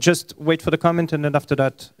microphone. Just wait for the comment, and then after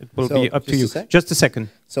that, it will be up to you. Just a second.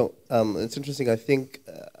 So it's interesting. I think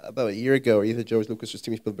about a year ago, either George Lucas or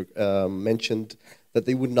Steven Spielberg mentioned that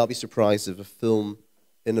they would not be surprised if that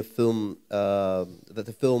the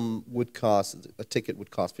film would cost, a ticket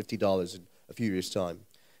would cost $50 in a few years' time.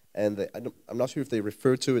 And I'm not sure if they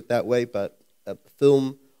refer to it that way, but a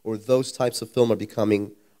film or those types of film are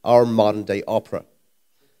becoming our modern day opera.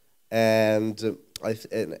 And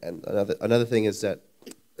another thing is that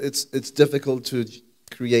it's difficult to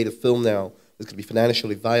create a film now that's going to be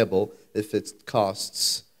financially viable if it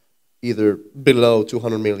costs either below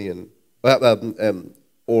 200 million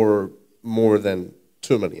or more than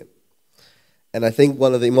 2 million. And I think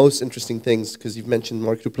one of the most interesting things, because you've mentioned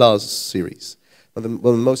Mark Duplas's series, one of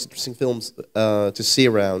the most interesting films to see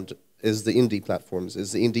around is the indie platforms,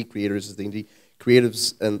 is the indie creators, is the indie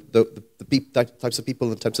creatives, and the types of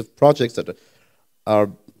people and types of projects that are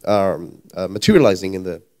materializing in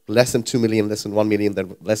the less than 2 million, less than 1 million,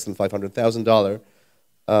 less than $500,000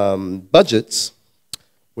 budgets,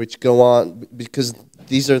 which go on, because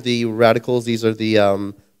these are the radicals, these are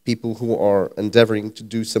the people who are endeavoring to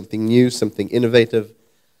do something new, something innovative,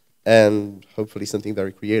 and hopefully something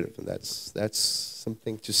very creative, and that's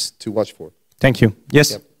something just to watch for. Thank you.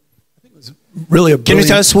 Yes? Yep. Really, can you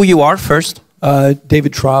tell us who you are first?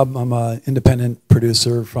 David Traub. I'm an independent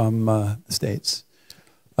producer from the States.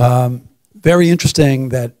 Very interesting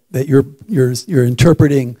that you're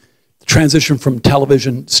interpreting the transition from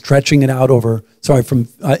television, stretching it out over from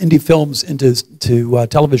indie films into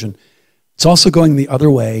television. It's also going the other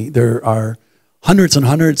way. There are hundreds and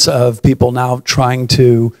hundreds of people now trying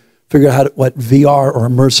to figure out what VR or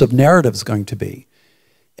immersive narrative is going to be.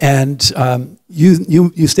 And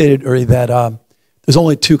you stated, Uri, that there's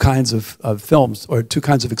only two kinds of films or two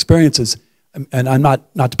kinds of experiences. And I'm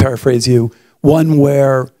not to paraphrase you, one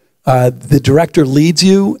where the director leads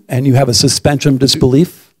you and you have a suspension of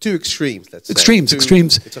disbelief. Two extremes, let's say. Extremes.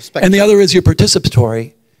 It's a spectrum. And the other is you're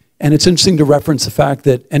participatory. And it's interesting to reference the fact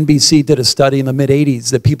that NBC did a study in the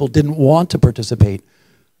mid-'80s that people didn't want to participate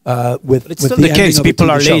with it's still the case.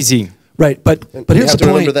 People are lazy. Right, but here's the point. You have to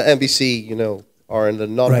remember that NBC, are in the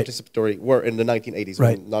non-participatory, were in the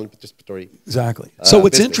 1980s, non-participatory. Exactly. So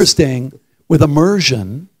what's business. Interesting with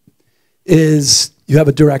immersion is you have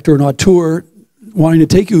a director, an auteur, wanting to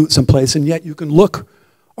take you someplace, and yet you can look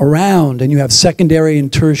around and you have secondary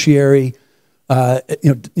and tertiary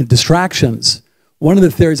distractions. One of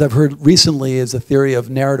the theories I've heard recently is the theory of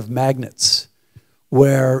narrative magnets,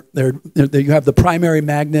 where you have the primary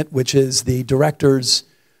magnet, which is the director's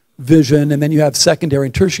vision, and then you have secondary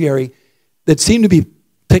and tertiary that seem to be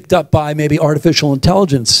picked up by maybe artificial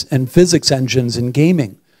intelligence and physics engines in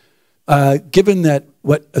gaming. Given that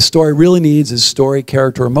what a story really needs is story,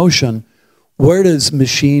 character, emotion, where does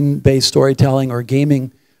machine-based storytelling or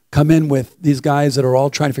gaming come in with these guys that are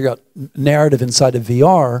all trying to figure out narrative inside of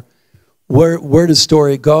VR? Where does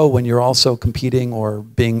story go when you're also competing or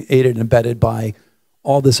being aided and abetted by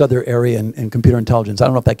all this other area in computer intelligence? I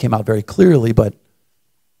don't know if that came out very clearly, but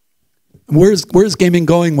where's gaming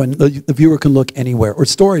going when the viewer can look anywhere, or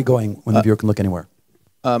story going when the viewer can look anywhere?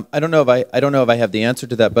 I don't know if I have the answer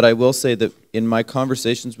to that, but I will say that in my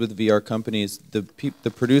conversations with VR companies,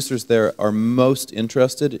 the producers there are most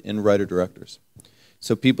interested in writer-directors.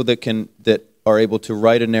 So people that are able to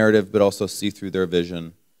write a narrative but also see through their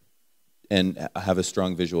vision and have a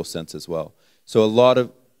strong visual sense as well. So a lot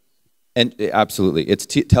of, and absolutely, it's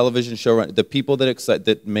television showrunner. The people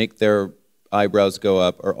that make their eyebrows go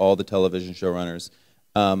up are all the television showrunners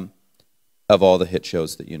of all the hit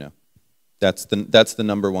shows that you know. That's the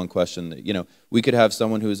number one question. That, we could have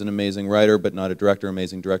someone who's an amazing writer but not a director,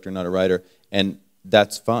 amazing director, not a writer, and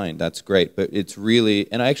that's fine, that's great. But it's really,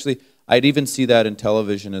 and I'd even see that in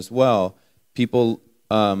television as well. People,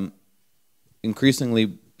 increasingly,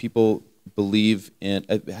 people believe in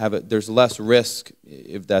there's less risk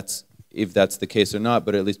if that's the case or not,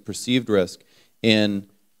 but at least perceived risk in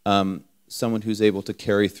someone who's able to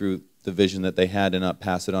carry through the vision that they had and not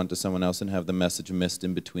pass it on to someone else and have the message missed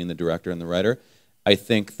in between the director and the writer. I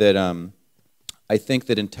think that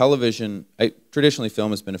in television, traditionally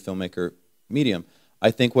film has been a filmmaker medium. I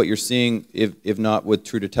think what you're seeing, if not with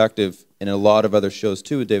True Detective, and a lot of other shows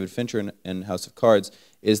too, with David Fincher and House of Cards,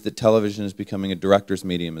 is that television is becoming a director's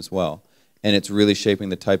medium as well. And it's really shaping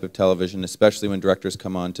the type of television, especially when directors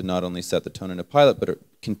come on to not only set the tone in a pilot, but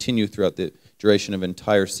continue throughout the duration of an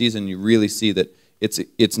entire season. You really see that there's a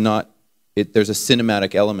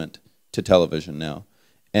cinematic element to television now.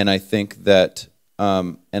 And I think that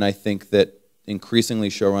increasingly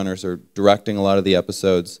showrunners are directing a lot of the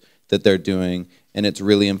episodes that they're doing, and it's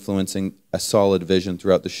really influencing a solid vision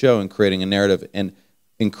throughout the show and creating a narrative. And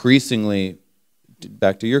increasingly,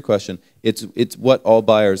 back to your question, it's what all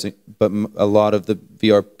buyers, but a lot of the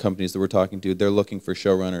VR companies that we're talking to, they're looking for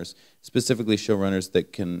showrunners, specifically showrunners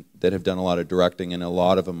that have done a lot of directing, and a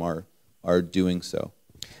lot of them are doing so.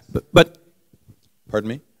 But pardon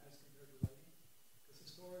me?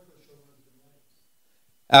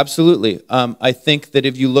 Absolutely. I think that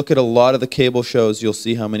if you look at a lot of the cable shows, you'll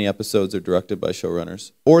see how many episodes are directed by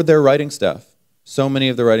showrunners or their writing staff. So many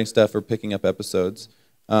of the writing staff are picking up episodes.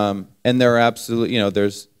 And there are absolutely,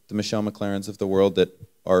 there's the Michelle McLarens of the world that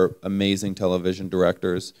are amazing television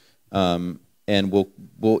directors, and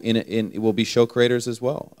will be show creators as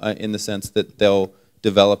well, in the sense that they'll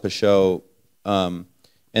develop a show, and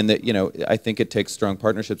that I think it takes strong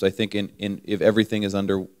partnerships. I think if everything is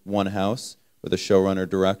under one house with a showrunner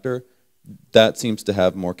director, that seems to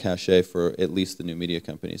have more cachet for at least the new media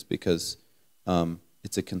companies, because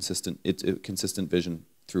it's a consistent vision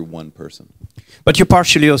through one person. But you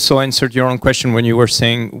partially also answered your own question when you were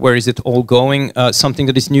saying, where is it all going? Something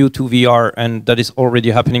that is new to VR and that is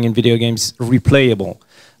already happening in video games, replayable.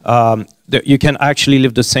 You can actually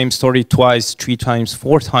live the same story twice, 3 times,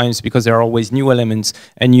 4 times, because there are always new elements,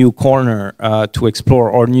 a new corner to explore,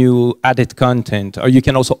 or new added content. Or you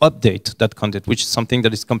can also update that content, which is something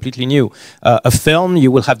that is completely new. A film, you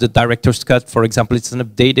will have the director's cut, for example, it's an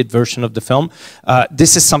updated version of the film.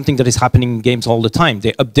 This is something that is happening in games all the time.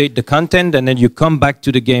 They update the content, and then you come back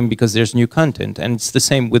to the game because there's new content. And it's the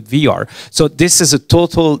same with VR. So this is a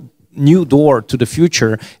total new door to the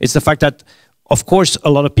future. It's the fact that, of course, a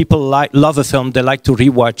lot of people love a film, they like to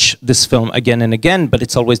rewatch this film again and again, but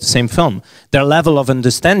it's always the same film. Their level of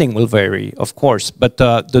understanding will vary, of course, but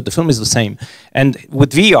the film is the same. And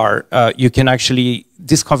with VR, you can actually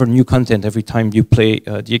discover new content every time you play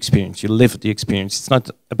the experience, you live the experience. It's not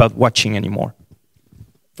about watching anymore.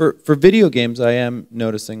 For video games, I am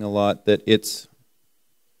noticing a lot that it's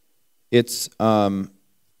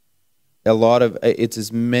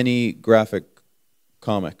as many graphic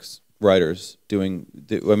comics writers doing,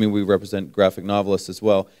 we represent graphic novelists as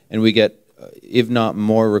well, and we get, if not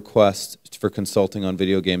more requests for consulting on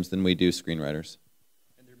video games than we do screenwriters.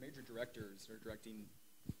 And they're major directors, they're directing,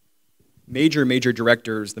 major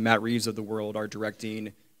directors, the Matt Reeves of the world, are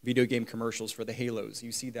directing video game commercials for the Halos.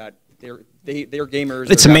 You see that, they're gamers.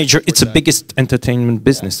 It's the biggest entertainment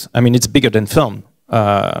business. Yeah. I mean, it's bigger than film.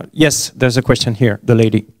 Yes, there's a question here, the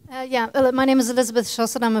lady. My name is Elizabeth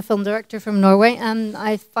Schosson. I'm a film director from Norway, and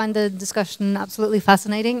I find the discussion absolutely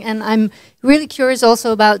fascinating. And I'm really curious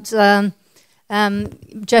also about,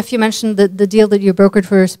 Jeff, you mentioned the deal that you brokered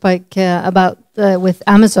for Spike with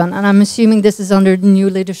Amazon, and I'm assuming this is under the new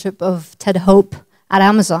leadership of Ted Hope at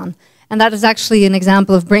Amazon. And that is actually an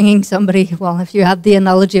example of bringing somebody, well, if you had the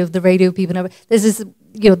analogy of the radio people, this is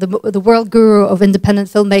the world guru of independent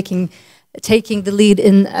filmmaking taking the lead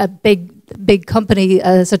in a big company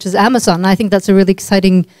such as Amazon. I think that's a really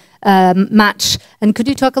exciting match. And could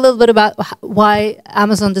you talk a little bit about why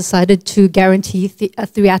Amazon decided to guarantee a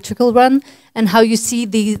theatrical run, and how you see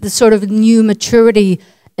the sort of new maturity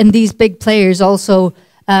in these big players also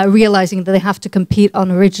realizing that they have to compete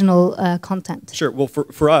on original content? Sure. Well,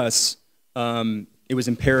 for us, it was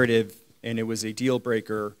imperative, and it was a deal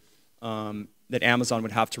breaker that Amazon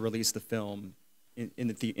would have to release the film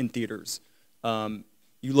in theaters.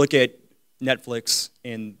 You look at Netflix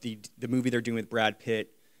and the movie they're doing with Brad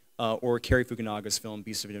Pitt, or Cary Fukunaga's film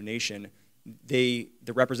Beasts of No Nation. The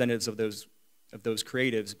representatives of those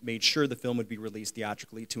creatives made sure the film would be released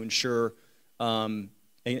theatrically to ensure an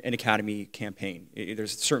Academy campaign.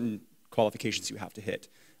 There's certain qualifications you have to hit.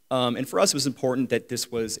 And for us, it was important that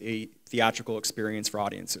this was a theatrical experience for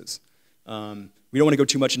audiences. We don't want to go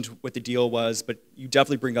too much into what the deal was, but you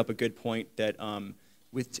definitely bring up a good point that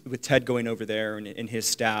with Ted going over there and his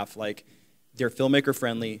staff, like, they're filmmaker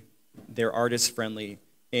friendly, they're artist friendly,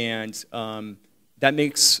 and that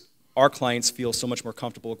makes our clients feel so much more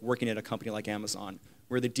comfortable working at a company like Amazon,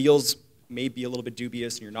 where the deals may be a little bit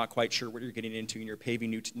dubious and you're not quite sure what you're getting into and you're paving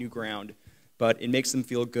new ground, but it makes them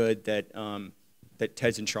feel good that that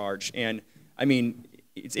Ted's in charge. And I mean,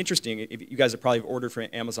 it's interesting, if you guys have probably ordered from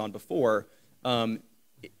Amazon before, what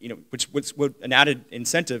an added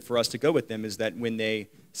incentive for us to go with them is that when they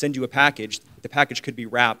send you a package, the package could be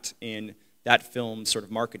wrapped in that film's sort of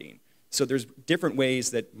marketing. So there's different ways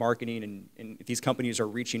that marketing and these companies are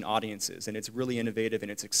reaching audiences, and it's really innovative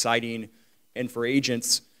and it's exciting. And for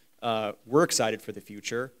agents, we're excited for the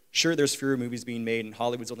future. Sure, there's fewer movies being made, and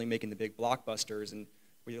Hollywood's only making the big blockbusters, and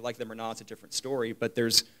whether you like them or not, it's a different story. But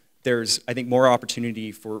there's I think, more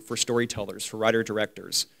opportunity for storytellers, for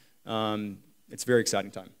writer-directors. It's a very exciting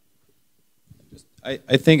time.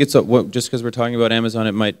 I think it's just because we're talking about Amazon,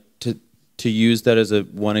 it might to use that as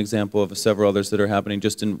one example of several others that are happening,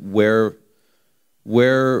 just in where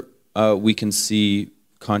we can see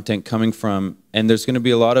content coming from. And there's going to be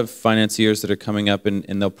a lot of financiers that are coming up,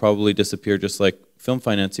 and they'll probably disappear just like film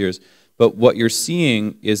financiers. But what you're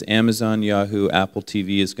seeing is Amazon, Yahoo, Apple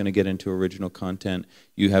TV is going to get into original content.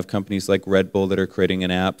 You have companies like Red Bull that are creating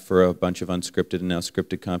an app for a bunch of unscripted and now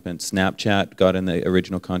scripted content. Snapchat got in the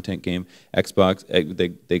original content game. Xbox,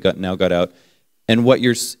 now got out. And what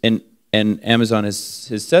you're and Amazon has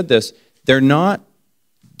said this.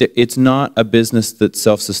 It's not a business that's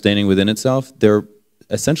self-sustaining within itself. They're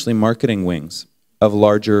essentially marketing wings of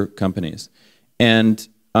larger companies. And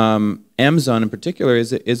Amazon in particular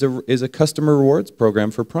is a customer rewards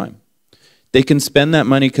program for Prime. They can spend that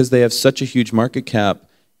money because they have such a huge market cap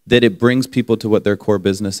that it brings people to what their core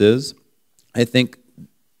business is. I think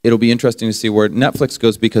it'll be interesting to see where Netflix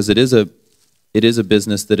goes, because it is a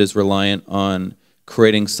business that is reliant on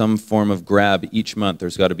creating some form of grab each month.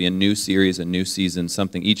 There's got to be a new series, a new season,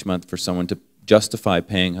 something each month for someone to justify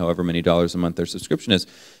paying however many dollars a month their subscription is.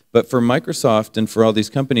 But for Microsoft and for all these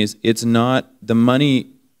companies, it's not the money.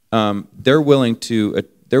 They're willing to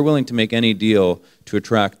make any deal to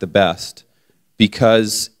attract the best,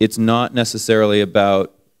 because it's not necessarily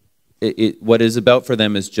about it. What is about for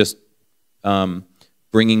them is just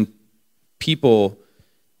bringing people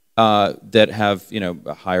that have, you know,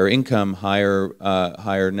 a higher income, higher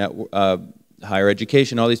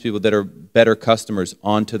education, all these people that are better customers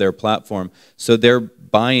onto their platform. So they're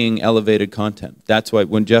buying elevated content. That's why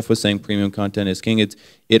when Jeff was saying premium content is king,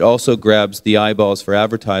 it also grabs the eyeballs for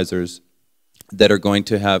advertisers that are going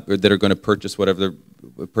to have, or that are going to purchase whatever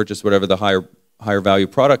the higher value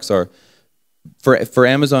products are. For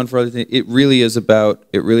Amazon, for other things, it really is about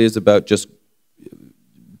just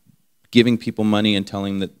giving people money and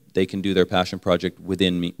telling that they can do their passion project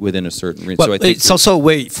within a certain range. But so I think it's also a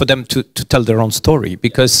way for them to tell their own story,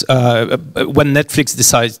 because when Netflix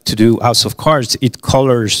decides to do House of Cards, it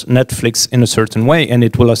colors Netflix in a certain way, and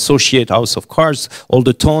it will associate House of Cards, all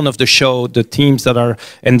the tone of the show, the themes that are,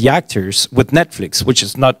 and the actors with Netflix, which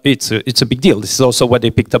is not, it's a big deal. This is also why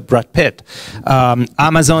they picked up Brad Pitt.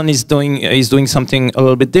 Amazon is doing something a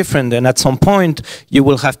little bit different, and at some point you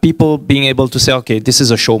will have people being able to say, okay, this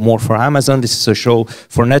is a show more for Amazon, this is a show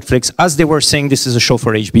for Netflix, as they were saying this is a show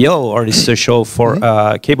for HBO, or this is a show for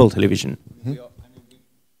cable television. we've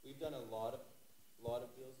done a lot of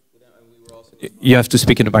deals with them, and we were also You have to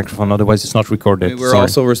speak in the microphone, otherwise it's not recorded. we're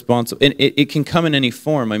also responsible, and it can come in any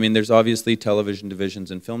form. I mean, there's obviously television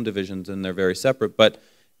divisions and film divisions, and they're very separate, but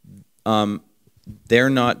they're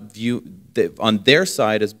not on their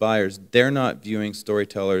side as buyers, they're not viewing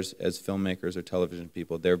storytellers as filmmakers or television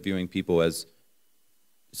people. They're viewing people as,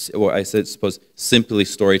 or I suppose simply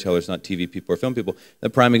storytellers, not TV people or film people. The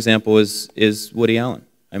prime example is Woody Allen.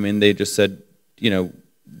 I mean, they just said, you know,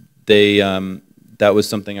 that was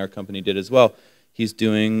something our company did as well. He's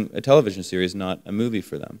doing a television series, not a movie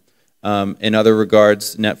for them. In other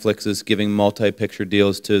regards, Netflix is giving multi-picture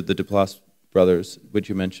deals to the Duplass brothers, which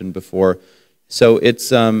you mentioned before. So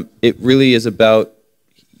it really is about,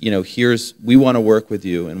 you know, we want to work with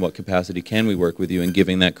you, in what capacity can we work with you, and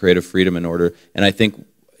giving that creative freedom in order. And I think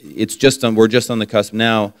we're just on the cusp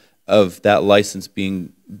now of that license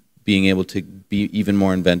being able to be even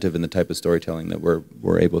more inventive in the type of storytelling that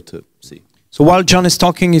we're able to see. So while John is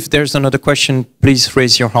talking, if there's another question, please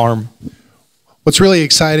raise your arm. What's really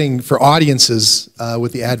exciting for audiences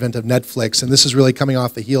with the advent of Netflix, and this is really coming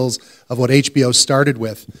off the heels of what HBO started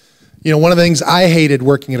with. You know, one of the things I hated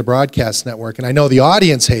working at a broadcast network, and I know the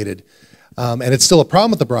audience hated, and it's still a problem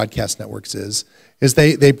with the broadcast networks, is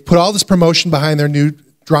they put all this promotion behind their new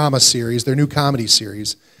drama series, their new comedy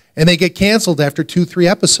series, and they get canceled after 2-3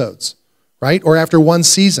 episodes, right? Or after one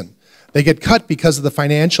season. They get cut because of the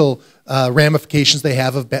financial ramifications they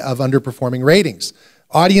have of underperforming ratings.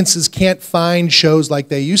 Audiences can't find shows like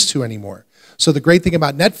they used to anymore. So the great thing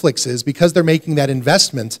about Netflix is, because they're making that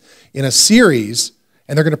investment in a series,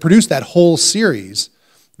 and they're going to produce that whole series,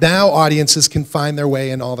 now audiences can find their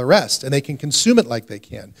way in all the rest, and they can consume it like they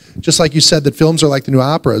can. Just like you said that films are like the new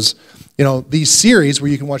operas, you know, these series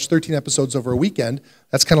where you can watch 13 episodes over a weekend,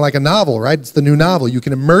 that's kind of like a novel, right? It's the new novel. You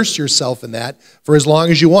can immerse yourself in that for as long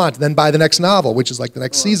as you want, and then buy the next novel, which is like the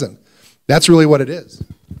next season. That's really what it is.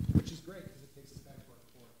 Which is great, because it takes us back to our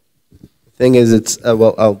core. The thing is, it's,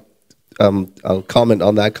 well, I'll comment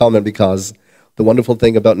on that comment, because the wonderful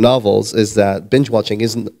thing about novels is that binge watching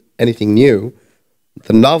isn't anything new.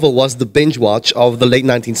 The novel was the binge watch of the late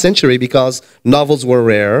 19th century, because novels were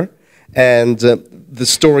rare, and the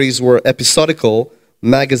stories were episodical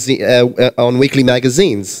on weekly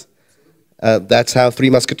magazines. That's how Three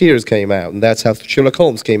Musketeers came out, and that's how Sherlock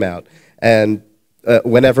Holmes came out. And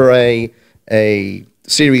whenever a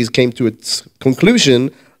series came to its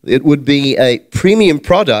conclusion, it would be a premium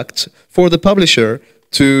product for the publisher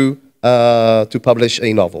to publish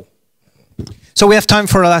a novel. So we have time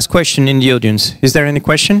for a last question in the audience. Is there any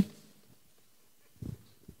question?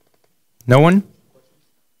 No one?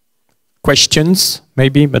 Questions,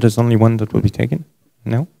 maybe, but there's only one that will be taken.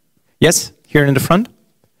 No? Yes, here in the front.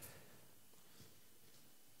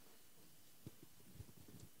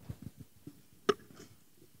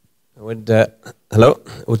 Hello.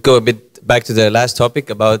 I would go a bit back to the last topic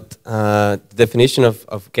about the definition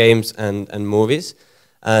of games and movies.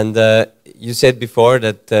 And you said before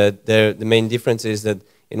that the main difference is that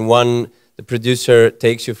in one, the producer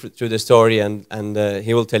takes you through the story and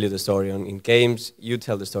he will tell you the story. In games, you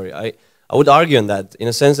tell the story. I would argue on that, in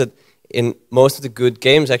a sense that in most of the good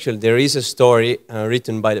games, actually, there is a story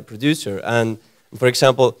written by the producer. And for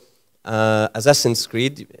example, Assassin's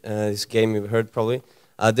Creed, this game you've heard probably,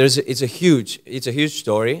 it's a huge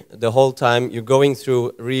story. The whole time you're going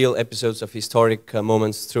through real episodes of historic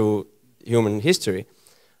moments through human history.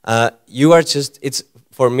 You are just,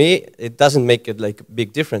 for me, it doesn't make it like a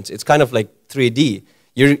big difference. It's kind of like 3D.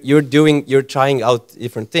 You're trying out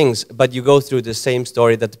different things, but you go through the same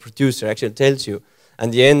story that the producer actually tells you.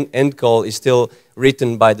 And the end goal is still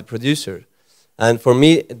written by the producer. And for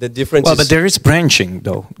me, the difference is... Well, but there is branching,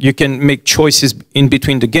 though. You can make choices in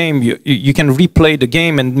between the game. You can replay the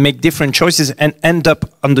game and make different choices and end up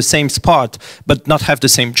on the same spot, but not have the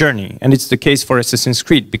same journey. And it's the case for Assassin's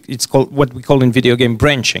Creed. It's called what we call in video game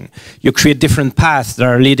branching. You create different paths that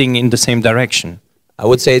are leading in the same direction. I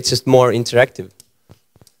would say it's just more interactive.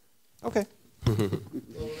 Okay.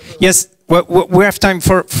 Yes, well, we have time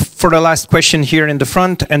for the last question here in the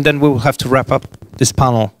front, and then we will have to wrap up this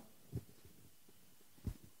panel.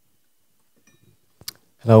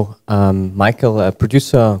 Hello, Michael, a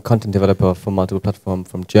producer, content developer for multiple platforms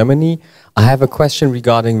from Germany. I have a question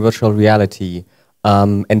regarding virtual reality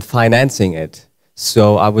and financing it.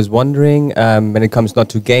 So I was wondering, when it comes not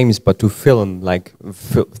to games but to film, like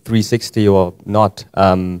 360 or not,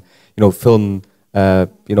 film,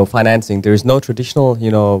 financing. There is no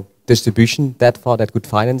traditional, distribution that far that could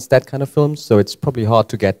finance that kind of films. So it's probably hard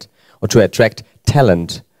to get or to attract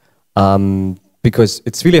talent. Because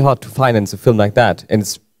it's really hard to finance a film like that. And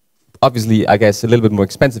it's obviously, I guess, a little bit more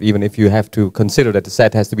expensive, even if you have to consider that the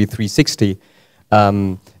set has to be 360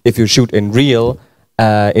 if you shoot in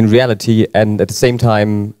reality, and at the same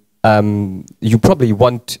time, you probably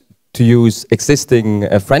want to use existing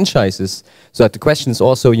franchises. So that the question is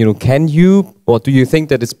also, can you, or do you think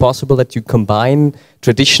that it's possible that you combine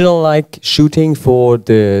traditional shooting for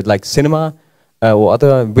the cinema or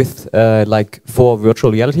other with for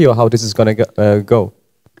virtual reality, or how this is going to go?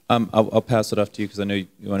 I'll pass it off to you because I know you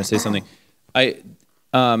want to say something.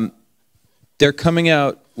 They're coming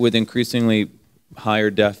out with increasingly higher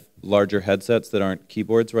def, larger headsets that aren't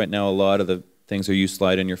keyboards. Right now, a lot of the things are you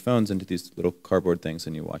slide in your phones into these little cardboard things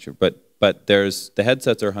and you watch it. But the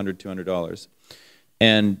headsets are $100, $200,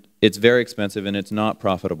 and it's very expensive and it's not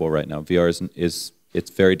profitable right now. VR it's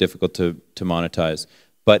very difficult to monetize.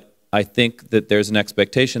 But I think that there's an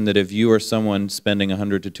expectation that if you are someone spending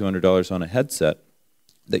 $100 to $200 on a headset,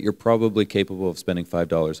 that you're probably capable of spending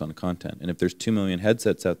 $5 on content. And if there's 2 million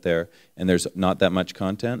headsets out there and there's not that much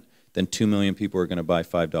content, then 2 million people are going to buy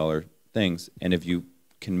 $5 things. And if you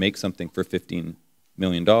can make something for $15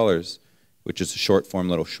 million, which is a short form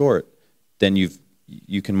little short, then you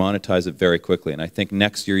can monetize it very quickly. And I think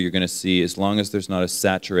next year you're going to see, as long as there's not a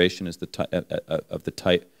saturation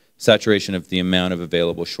saturation of the amount of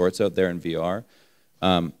available shorts out there in VR,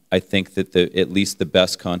 I think that at least the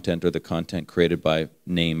best content or the content created by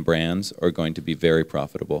name brands are going to be very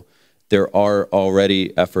profitable. There are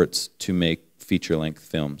already efforts to make feature-length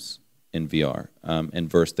films in VR, and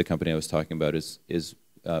Verse, the company I was talking about, is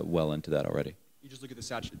well into that already. You just look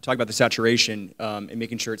at talk about the saturation and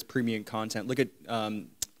making sure it's premium content. Look at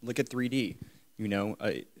 3D.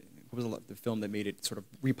 What was the film that made it sort of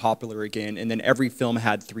repopular again? And then every film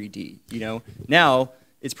had 3D. Now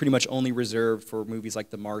it's pretty much only reserved for movies like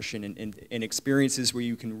The Martian and experiences where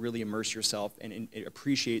you can really immerse yourself and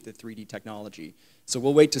appreciate the 3D technology. So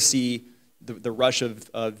we'll wait to see the rush of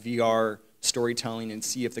VR storytelling and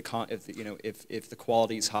see if the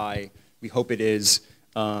quality is high. We hope it is,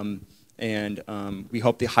 and we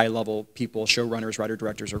hope the high-level people, showrunners,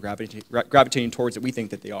 writer-directors, are gravitating towards it. We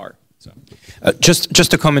think that they are. So.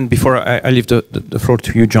 Just a comment before I leave the floor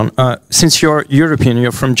to you, John. Since you're European,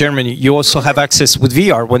 you're from Germany, you also have access with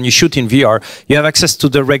VR. When you shoot in VR, you have access to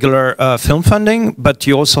the regular film funding, but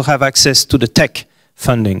you also have access to the tech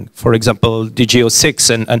funding. For example,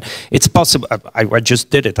 DGO6, and it's possible. I just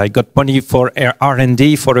did it. I got money for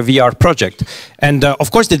R&D for a VR project, and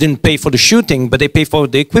of course they didn't pay for the shooting, but they pay for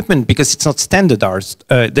the equipment because it's not standardized.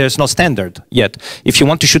 There's no standard yet. If you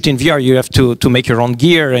want to shoot in VR, you have to make your own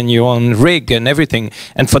gear and your own rig and everything.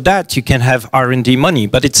 And for that, you can have R&D money,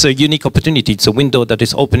 but it's a unique opportunity. It's a window that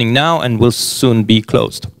is opening now and will soon be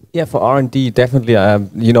closed. Yeah, for R&D, definitely,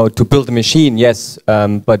 you know, to build a machine, yes,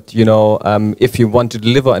 but, you know, if you want to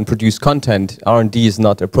deliver and produce content, R&D is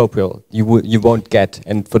not appropriate. You won't get.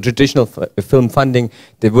 And for traditional film funding,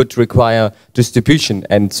 they would require distribution,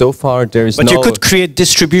 and so far there is no... But you could create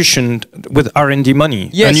distribution with R&D money.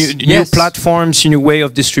 Yes, new platforms, new way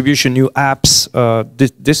of distribution, new apps.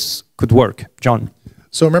 This could work. John?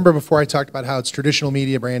 So remember before I talked about how it's traditional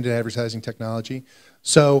media, branded advertising technology?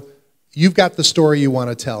 So you've got the story you want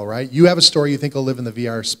to tell, right? You have a story you think will live in the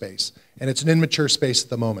VR space, and it's an immature space at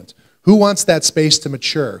the moment. Who wants that space to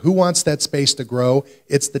mature? Who wants that space to grow?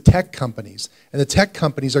 It's the tech companies, and the tech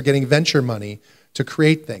companies are getting venture money to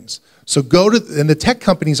create things. So and the tech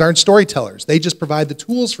companies aren't storytellers. They just provide the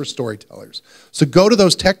tools for storytellers. So go to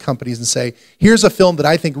those tech companies and say, here's a film that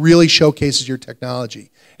I think really showcases your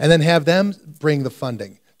technology, and then have them bring the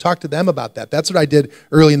funding. Talk to them about that. That's what I did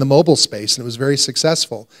early in the mobile space, and it was very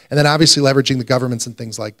successful. And then obviously leveraging the governments and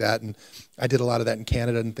things like that, and I did a lot of that in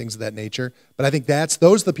Canada and things of that nature. But I think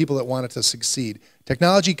those are the people that want it to succeed.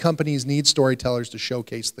 Technology companies need storytellers to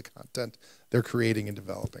showcase the content they're creating and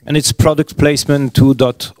developing. And it's product placement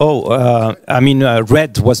 2.0. I mean,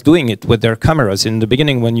 Red was doing it with their cameras. In the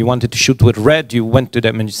beginning, when you wanted to shoot with Red, you went to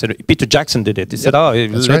them and you said, Peter Jackson did it. He said, oh,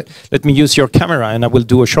 let me use your camera and I will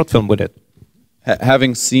do a short film with it.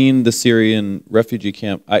 Having seen the Syrian refugee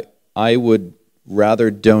camp, I would rather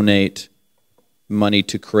donate money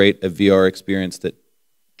to create a VR experience that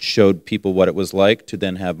showed people what it was like to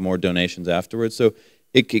then have more donations afterwards. So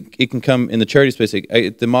it can come in the charity space.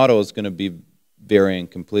 The model is going to be varying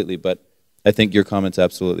completely, but I think your comment's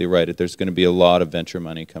absolutely right. There's going to be a lot of venture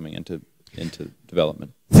money coming into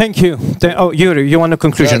development. Thank you. Oh, Yuri, you want a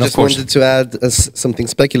conclusion, of course. I just wanted to add something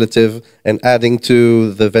speculative, and adding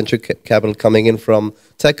to the venture capital coming in from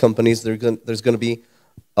tech companies, there's going to be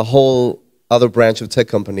a whole other branch of tech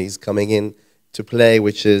companies coming in to play,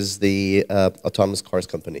 which is the autonomous cars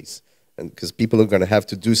companies. And because people are going to have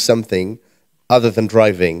to do something other than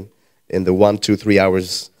driving in the 1, 2, 3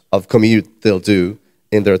 hours of commute they'll do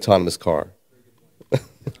in their autonomous car.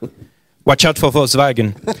 Watch out for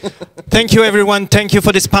Volkswagen. Thank you, everyone. Thank you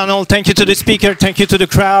for this panel. Thank you to the speaker. Thank you to the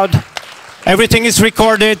crowd. Everything is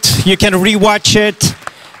recorded. You can rewatch it.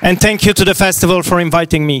 And thank you to the festival for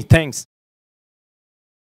inviting me. Thanks.